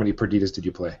 It's how many Perditas did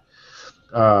you play?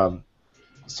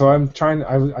 So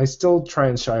I still try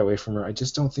and shy away from her. I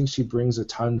just don't think she brings a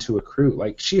ton to a crew.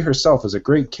 Like, she herself is a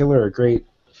great killer, a great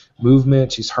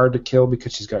movement. She's hard to kill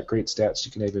because she's got great stats. She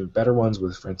can have even better ones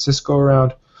with Francisco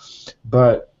around.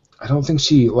 But I don't think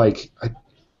she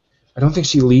I don't think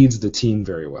she leads the team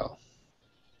very well.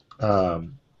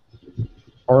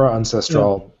 Aura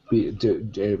Ancestral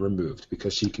removed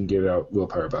because she can give out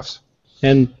willpower buffs.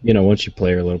 And once you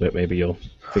play her a little bit, maybe you'll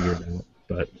figure it out.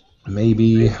 But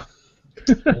maybe.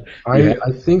 I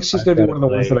think she's going to be one of the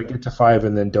ones that I get to 5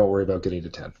 and then don't worry about getting to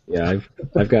 10. Yeah,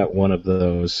 I've got one of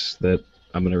those that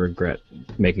I'm going to regret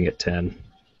making it 10.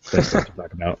 That's stuff to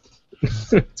talk about.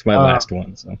 It's my last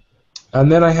one. So.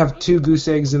 And then I have 2 goose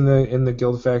eggs in the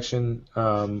guild faction.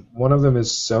 One of them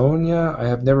is Sonya.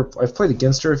 I've played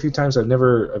against her a few times. I've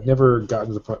never gotten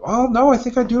to the point. Oh no, I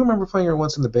think I do remember playing her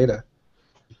once in the beta.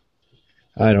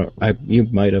 You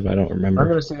might have. I don't remember. I'm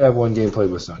going to say I have 1 game played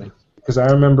with Sonya. Because I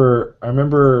remember,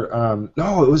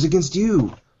 no, it was against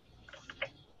you.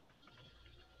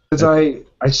 Because I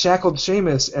shackled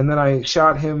Seamus, and then I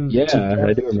shot him I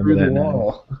do remember that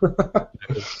wall. That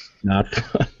was not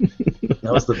fun.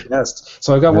 That was the best.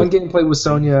 So I got 1 game played with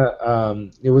Sonya.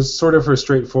 It was sort of her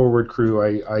straightforward crew.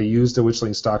 I used a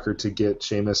Witchling Stalker to get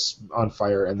Seamus on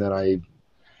fire, and then I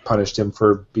punished him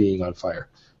for being on fire,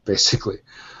 basically.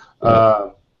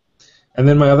 Yeah. And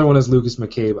then my other one is Lucas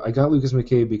McCabe. I got Lucas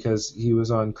McCabe because he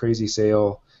was on crazy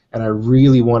sale, and I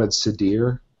really wanted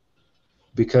Sadir,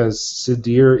 because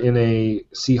Sadir in a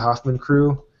C. Hoffman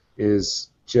crew is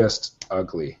just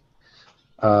ugly.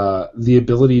 The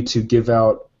ability to give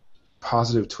out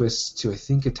positive twists to, I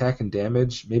think, attack and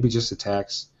damage, maybe just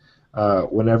attacks,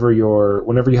 whenever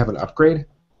you have an upgrade,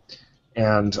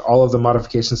 and all of the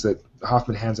modifications that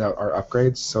Hoffman hands out are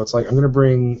upgrades. So it's like, I'm going to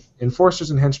bring Enforcers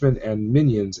and Henchmen and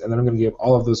Minions, and then I'm going to give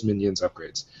all of those Minions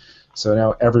upgrades. So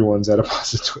now everyone's at a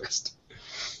positive twist.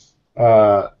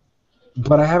 But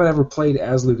I haven't ever played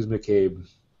as Lucas McCabe.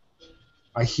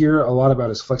 I hear a lot about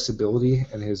his flexibility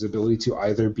and his ability to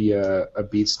either be a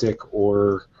beat stick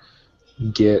or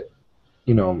do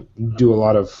a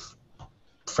lot of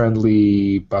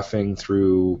friendly buffing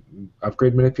through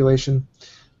upgrade manipulation.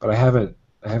 But I haven't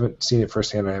seen it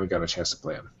firsthand, and I haven't gotten a chance to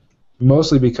play him.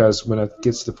 Mostly because when it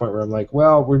gets to the point where I'm like,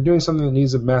 well, we're doing something that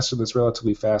needs a master that's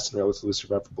relatively fast and relatively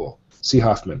survivable. C.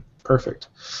 Hoffman. Perfect.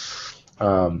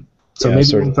 Maybe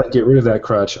once I get rid of that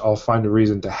crutch, I'll find a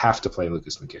reason to have to play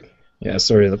Lucas McCabe. Yeah,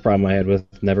 sort of the problem I had with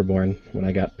Neverborn when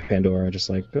I got Pandora. Just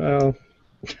like, well...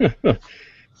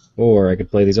 or I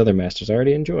could play these other masters I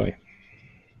already enjoy.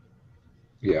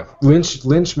 Yeah.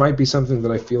 Lynch might be something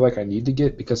that I feel like I need to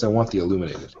get because I want the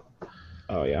Illuminated.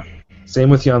 Oh, yeah.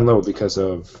 Same with Yan Lo because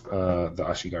of the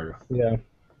Ashigaru. Yeah.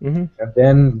 Mm-hmm. And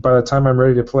then by the time I'm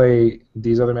ready to play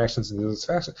these other factions and these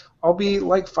factions, I'll be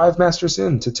like 5 Masters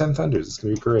in to 10 Thunders. It's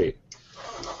going to be great.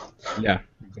 Yeah,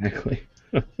 exactly.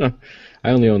 I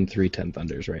only own 3 10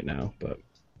 Thunders right now, but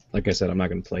like I said, I'm not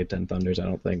going to play 10 Thunders, I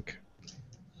don't think.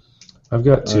 I've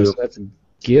got 2. So that's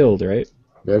Guild, right?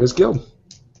 That is Guild.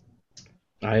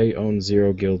 I own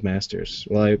 0 Guild Masters.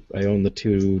 Well, I own the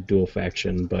 2 dual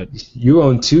faction, but You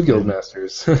own 2 Guild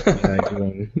Masters. yeah, I do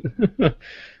own.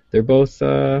 They're both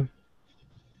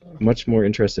much more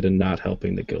interested in not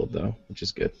helping the guild, though, which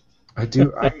is good. I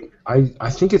do. I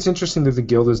think it's interesting that the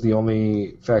Guild is the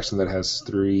only faction that has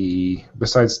 3,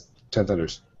 besides 10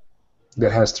 Thunders,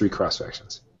 that has 3 cross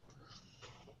factions.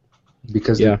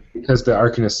 Because Yeah. because the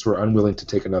Arcanists were unwilling to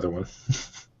take another one.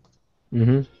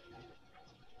 Mm-hmm.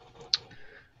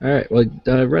 All right. Well,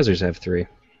 Rezzers have 3.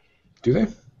 Do they? Yeah,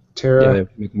 Terra. they have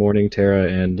McMorning, Terra,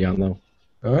 and Yanlo.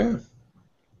 Oh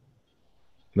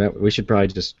yeah. We should probably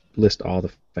just list all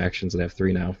the factions that have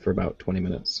 3 now for about 20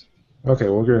 minutes. Okay,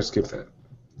 well, we're gonna skip that.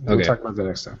 We'll Okay. talk about that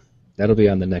next time. That'll be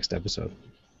on the next episode.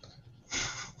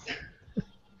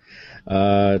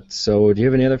 So, do you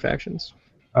have any other factions?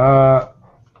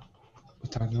 We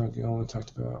talked about Guild. We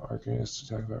talked about Arcanists.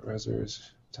 We talked about Rezzers.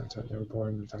 We talked about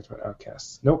Neverborn. We talked about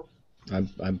Outcasts. Nope.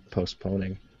 I'm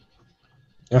postponing.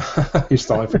 You're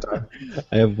stalling for time.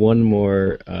 I have one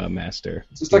more master.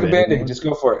 It's just like Do a you have Band-Aid. any Just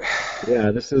go for it. more?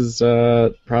 Yeah, this is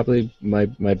probably my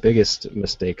biggest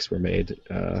mistakes were made.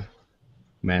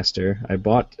 Master. I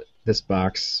bought this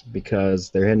box because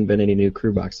there hadn't been any new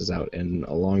crew boxes out in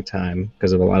a long time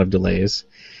because of a lot of delays,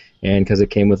 and because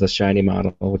it came with a shiny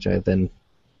model, which I then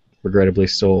regrettably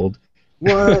sold.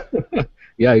 What?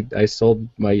 Yeah, I sold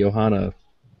my Johanna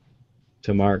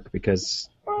to Mark because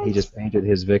he just painted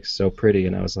his Vix so pretty,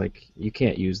 and I was like, you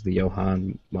can't use the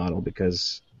Johann model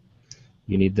because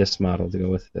you need this model to go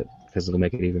with it because it'll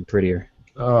make it even prettier.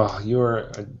 Oh, you are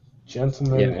a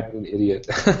gentleman Yeah. and an idiot.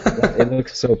 It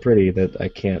looks so pretty that I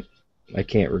can't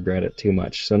regret it too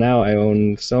much. So now I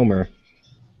own Somer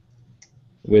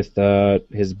with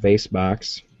his base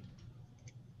box.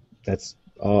 That's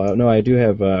all. No, I do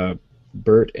have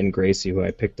Bert and Gracie, who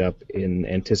I picked up in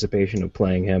anticipation of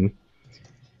playing him.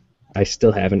 I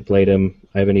still haven't played him.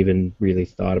 I haven't even really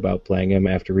thought about playing him.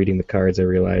 After reading the cards, I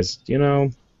realized, I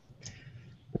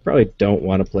probably don't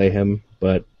want to play him,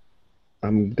 but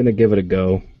I'm going to give it a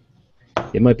go.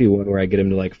 It might be one where I get him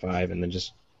to like 5 and then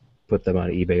just put them on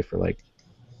eBay for like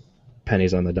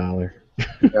pennies on the dollar.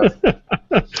 Yeah.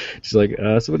 Just like,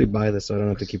 somebody buy this so I don't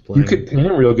have to keep playing. You could paint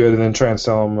him real good and then try and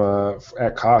sell him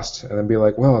at cost, and then be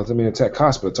like, well, I mean, it's at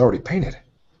cost, but it's already painted.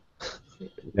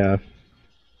 Yeah.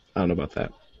 I don't know about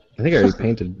that. I think I already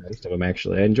painted most of them,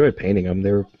 actually. I enjoy painting them.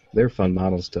 They're fun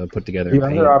models to put together The and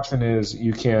paint. other option is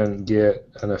you can get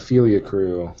an Ophelia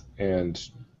crew and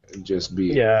just be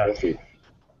Yeah. filthy.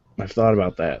 I've thought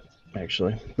about that,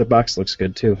 actually. The box looks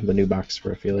good, too. The new box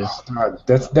for Ophelia. Oh, God,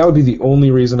 that would be the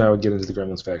only reason I would get into the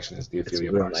Gremlins faction is the It's a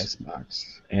Ophelia real box. nice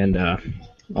box. And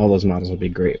all those models would be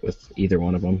great with either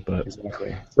one of them. But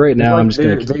Exactly. right now, I'm just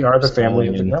going to They are the family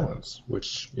of the and Gremlins,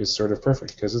 which is sort of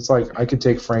perfect because it's like I could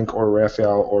take Frank or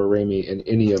Raphael or Raimi in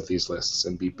any of these lists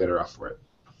and be better off for it.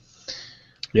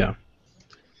 Yeah.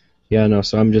 Yeah, no,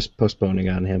 so I'm just postponing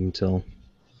on him until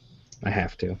I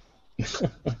have to.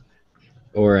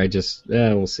 Or I just,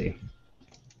 we'll see.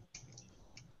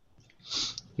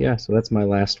 Yeah, so that's my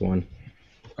last one.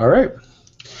 All right.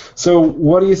 So,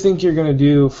 what do you think you're going to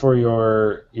do for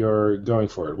your going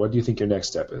forward? What do you think your next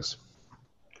step is?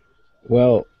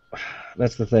 Well,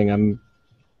 that's the thing. I'm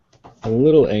a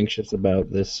little anxious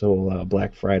about this whole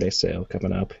Black Friday sale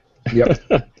coming up. Yep.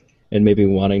 And maybe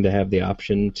wanting to have the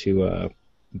option to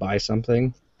buy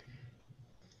something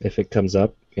if it comes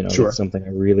up. Sure. If something I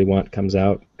really want comes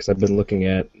out. Because I've been looking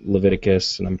at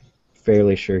Leviticus, and I'm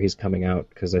fairly sure he's coming out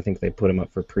because I think they put him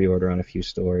up for pre-order on a few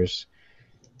stores.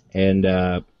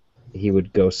 And he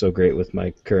would go so great with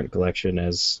my current collection.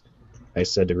 As I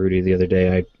said to Rudy the other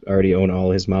day, I already own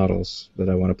all his models that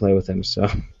I want to play with him. So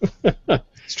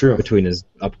It's true. between his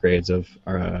upgrades of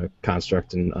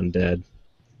Construct and Undead.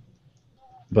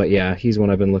 But yeah, he's one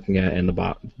I've been looking at, and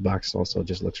the box also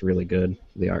just looks really good.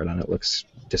 The art on it looks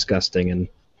disgusting, and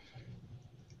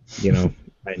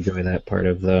I enjoy that part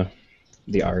of the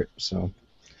art. So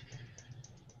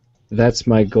that's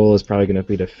my goal. Is probably going to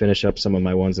be to finish up some of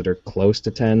my ones that are close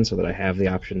to 10, so that I have the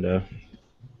option to,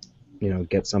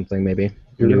 get something maybe.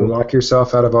 You're going to lock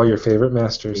yourself out of all your favorite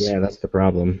masters. Yeah, that's the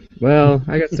problem. Well,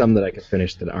 I got some that I can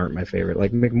finish that aren't my favorite.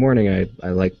 Like McMorning, I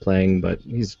like playing, but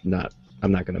he's not.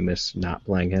 I'm not going to miss not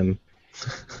playing him,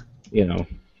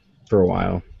 for a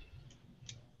while.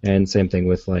 And same thing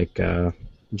with like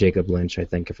Jacob Lynch. I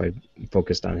think if I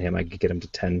focused on him, I could get him to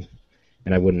 10,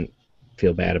 and I wouldn't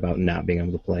feel bad about not being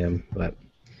able to play him. But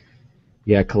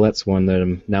yeah, Colette's one that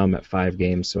I'm at 5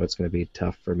 games, so it's going to be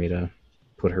tough for me to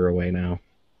put her away now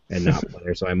and not play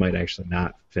her. So I might actually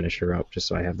not finish her up just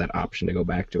so I have that option to go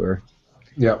back to her.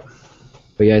 Yep.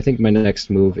 But yeah, I think my next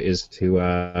move is to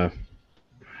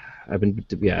I think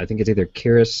it's either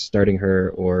Kiris starting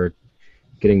her or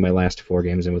getting my last 4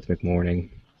 games in with McMorning.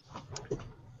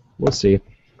 We'll see.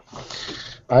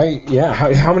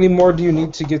 How many more do you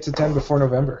need to get to 10 before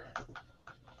November?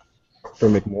 For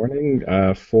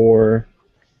McMorning, 4.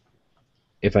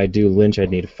 If I do Lynch, I'd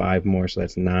need 5 more, so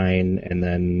that's 9. And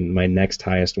then my next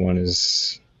highest one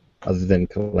is, other than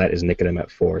Colette, is Nicodem at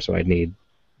 4, so I'd need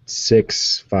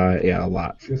 6, 5, a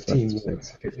lot.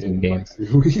 15 games.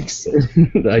 3 weeks.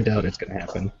 I doubt it's going to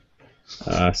happen.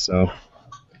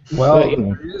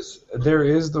 Well, there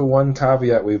is the one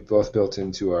caveat we've both built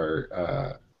into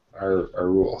our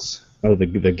rules. Oh, the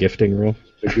gifting rule?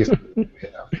 The gifting,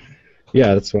 yeah.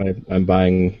 Yeah, that's why I'm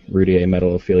buying Rudy a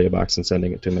Metal Ophelia box and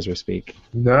sending it to him as we speak.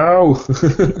 No!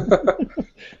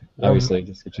 Obviously,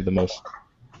 just get you the most.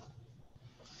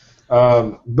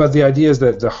 But the idea is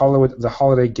that the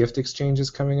holiday gift exchange is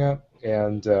coming up,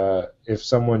 and if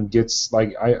someone gets,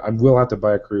 like, I will have to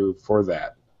buy a crew for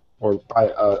that, or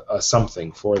buy a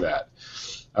something for that,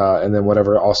 and then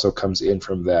whatever also comes in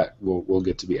from that will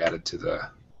get to be added to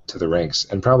the ranks,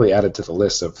 and probably added to the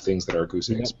list of things that are goose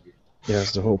eggs. Yeah,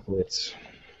 so hopefully it's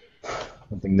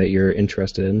something that you're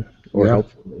interested in, or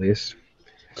helpful at least.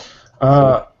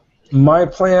 My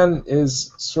plan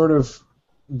is sort of,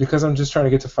 because I'm just trying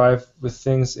to get to 5 with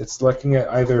things, it's looking at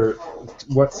either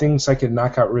what things I could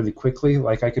knock out really quickly.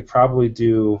 Like I could probably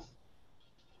do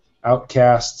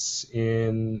Outcasts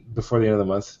before the end of the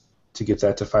month to get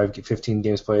that to 15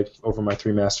 games played over my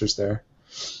 3 masters there.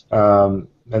 And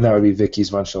that would be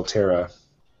Vicky's Von Shelterra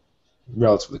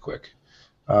relatively quick.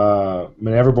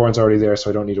 Everborn's already there, so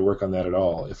I don't need to work on that at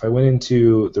all. If I went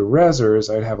into the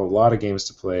Rezzers, I'd have a lot of games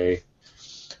to play.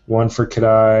 1 for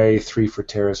Kadai, 3 for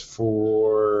Terra's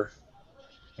 4,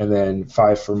 and then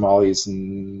 5 for Molly's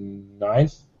 9.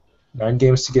 9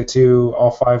 games to get to,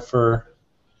 all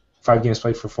 5 games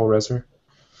played for full Rezzer.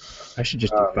 I should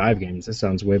just do 5 games. That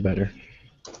sounds way better.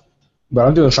 But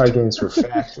I'm doing 5 games for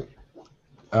Faction.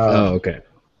 Okay.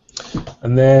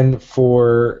 And then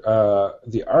for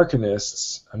the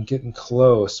Arcanists, I'm getting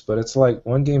close, but it's like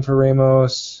 1 game for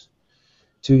Ramos,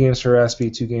 2 games for Raspy,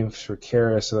 2 games for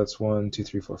Kara, so that's 1, 2,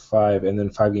 3, 4, 5, and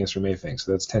then 5 games for Mayfang,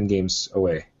 so that's 10 games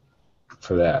away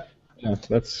for that. Yeah,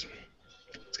 it's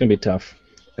going to be tough.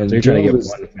 And so you're trying to get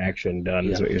 1 faction done,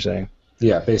 is what you're saying?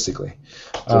 Yeah, basically.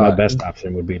 So my best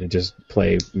option would be to just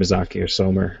play Mizaki or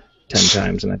Somer 10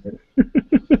 times, and I think.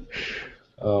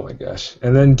 Oh my gosh.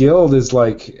 And then Guild is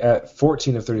like at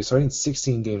 14 of 30, so I need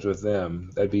 16 games with them.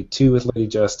 That'd be 2 with Lady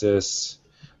Justice,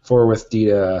 4 with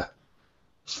Dita,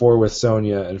 4 with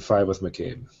Sonya, and 5 with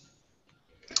McCabe.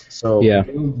 So yeah.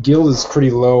 Guild is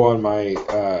pretty low on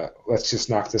my let's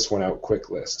just knock this one out quick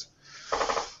list.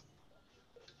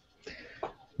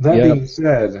 That being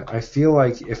said, I feel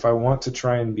like if I want to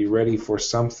try and be ready for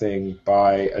something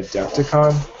by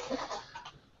Adepticon,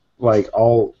 like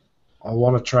I'll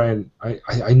want to try and...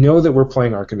 I know that we're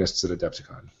playing Arcanists at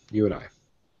Adepticon, you and I,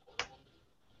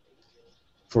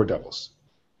 for doubles.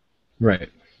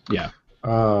 Right, yeah.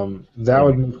 That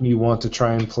would make me want to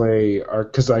try and play...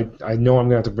 Because I know I'm going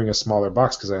to have to bring a smaller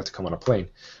box because I have to come on a plane.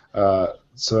 So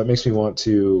that makes me want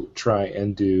to try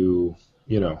and do,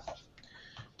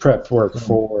 prep work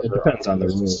for... It depends on the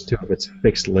rules, too. If it's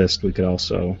fixed list, we could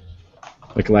also...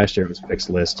 Like last year it was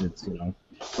fixed list, it's,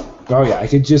 Oh yeah, I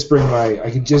could just bring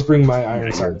my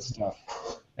Ironside stuff,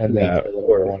 and then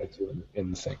whatever I wanted to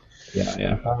in the thing.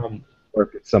 Yeah. Or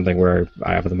if it's something where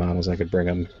I have the models, I could bring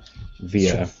them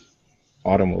via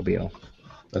automobile.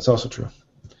 That's also true.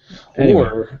 Anyway.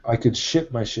 Or I could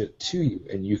ship my shit to you,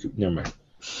 and you could. Never mind.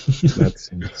 That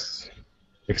seems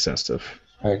excessive.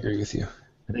 I agree with you.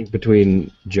 I think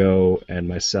between Joe and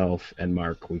myself and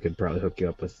Mark, we could probably hook you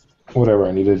up with whatever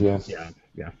I needed. Yeah.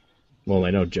 Yeah. Well,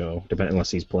 I know Joe, unless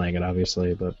he's playing it,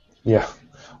 obviously, but yeah.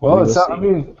 Well,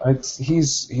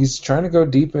 he's trying to go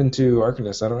deep into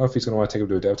Arcanist. I don't know if he's going to want to take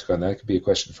him to Adepticon. That could be a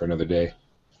question for another day.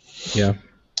 Yeah.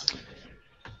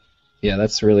 Yeah,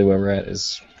 that's really where we're at,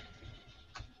 is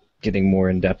getting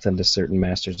more in depth into certain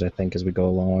masters, I think, as we go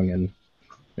along, and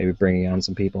maybe bringing on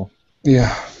some people.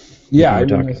 Yeah. Yeah, I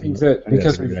think that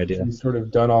because we've sort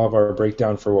of done all of our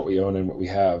breakdown for what we own and what we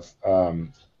have.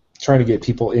 Trying to get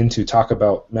people in to talk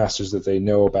about masters that they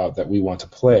know about that we want to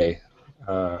play.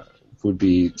 would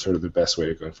be sort of the best way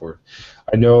to go forward.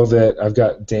 I know that I've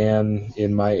got Dan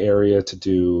in my area to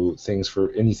do things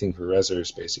for anything for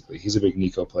Rezzers, basically. He's a big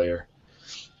Nico player.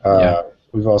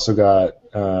 We've also got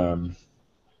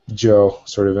Joe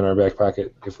sort of in our back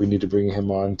pocket if we need to bring him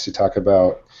on to talk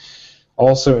about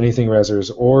also anything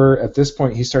Rezzers. Or at this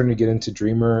point, he's starting to get into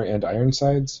Dreamer and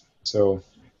Ironsides. So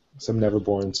some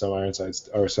Neverborn, some Ironsides,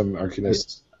 or some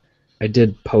Arcanists. I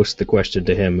did post the question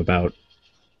to him about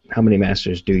how many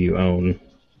Masters do you own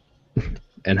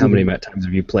and how many times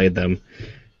have you played them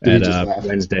at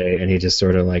Wednesday, and he just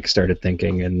sort of like started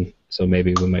thinking, and so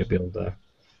maybe we might be able to.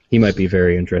 He might be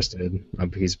very interested.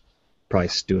 He's probably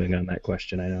stewing on that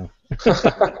question. I know.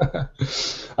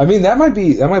 I mean, that might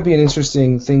be an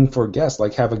interesting thing for guests.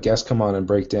 Like, have a guest come on and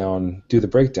do the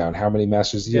breakdown. How many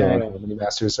Masters do you own? How many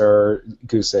Masters are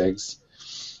Goose Eggs?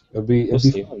 It'll be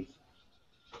fun.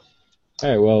 All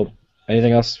right. Well,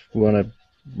 anything else we want to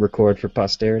record for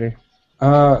posterity?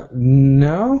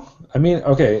 No. I mean,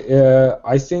 okay.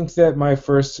 I think that my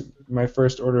first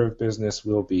order of business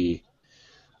will be.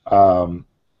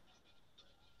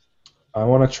 I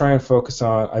want to try and focus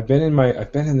on. I've been in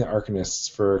the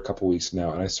Arcanists for a couple weeks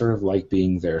now, and I sort of like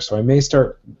being there. So I may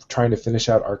start trying to finish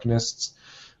out Arcanists,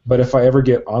 but if I ever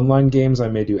get online games, I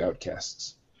may do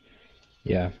Outcasts.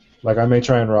 Yeah. Like I may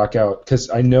try and rock out because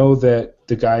I know that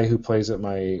the guy who plays at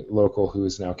my local, who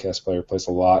is an Outcast player, plays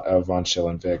a lot of Von Schill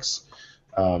and Vix.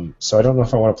 So I don't know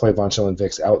if I want to play Von Schill and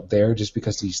Vix out there just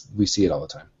because we see it all the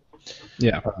time.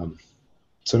 Yeah.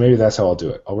 So maybe that's how I'll do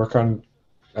it. I'll work on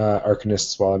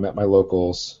Arcanists while I'm at my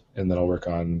locals, and then I'll work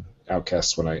on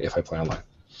Outcasts if I play online.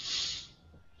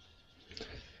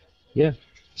 Yeah,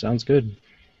 sounds good.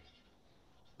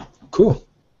 Cool.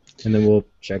 And then we'll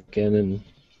check in and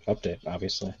update,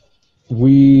 obviously.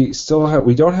 We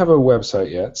don't have a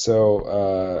website yet,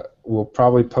 so we'll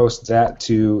probably post that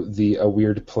to the A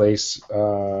Weird Place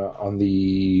on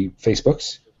the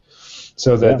Facebooks.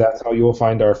 So that's how you will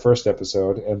find our first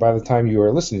episode. And by the time you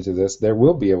are listening to this, there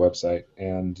will be a website,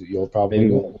 and you'll probably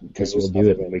we'll do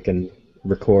it, and we can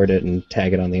record it and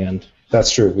tag it on the end. That's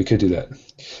true. We could do that.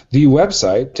 The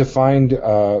website to find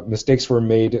Mistakes Were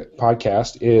Made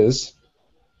podcast is.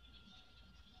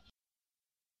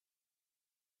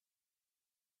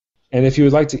 And if you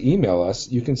would like to email us,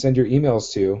 you can send your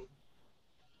emails to.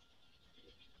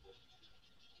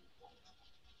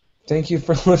 Thank you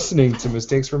for listening to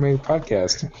Mistakes Were Made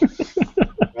podcast.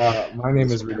 My name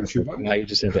is Rudy Schubach. Now you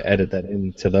just have to edit that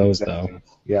into those, though.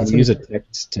 Yeah, can you use a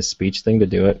text-to-speech thing to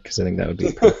do it? Because I think that would be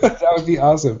that would be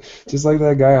awesome. Just like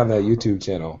that guy on that YouTube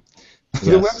channel. Yes.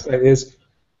 The website is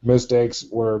Mistakes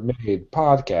Were Made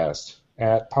podcast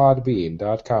at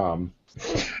podbean.com.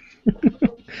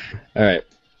 All right.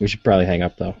 We should probably hang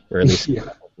up, though, or at least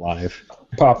live.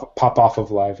 Pop off of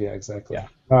live, yeah, exactly.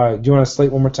 Yeah. Do you want to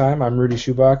slate one more time? I'm Rudy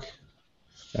Schubach.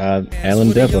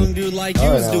 Alan Devlin. Dude like you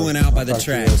was doing out by the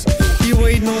tracks. You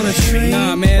waiting on a train?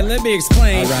 Nah, man, let me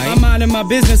explain. Right. I'm minding my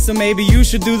business, so maybe you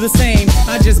should do the same.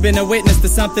 I just been a witness to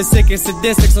something sick and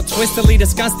sadistic, so twistedly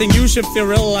disgusting. You should feel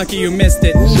real lucky you missed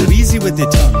it. Ooh, easy with the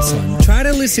tongue, son. Try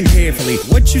to listen carefully.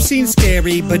 What you seen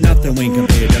scary, but nothing when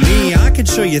compared to me. I can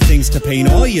show you things to paint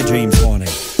all your dreams haunted.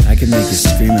 I can make you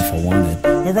scream if I wanted,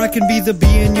 or I can be the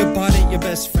bee in your body, your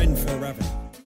best friend forever.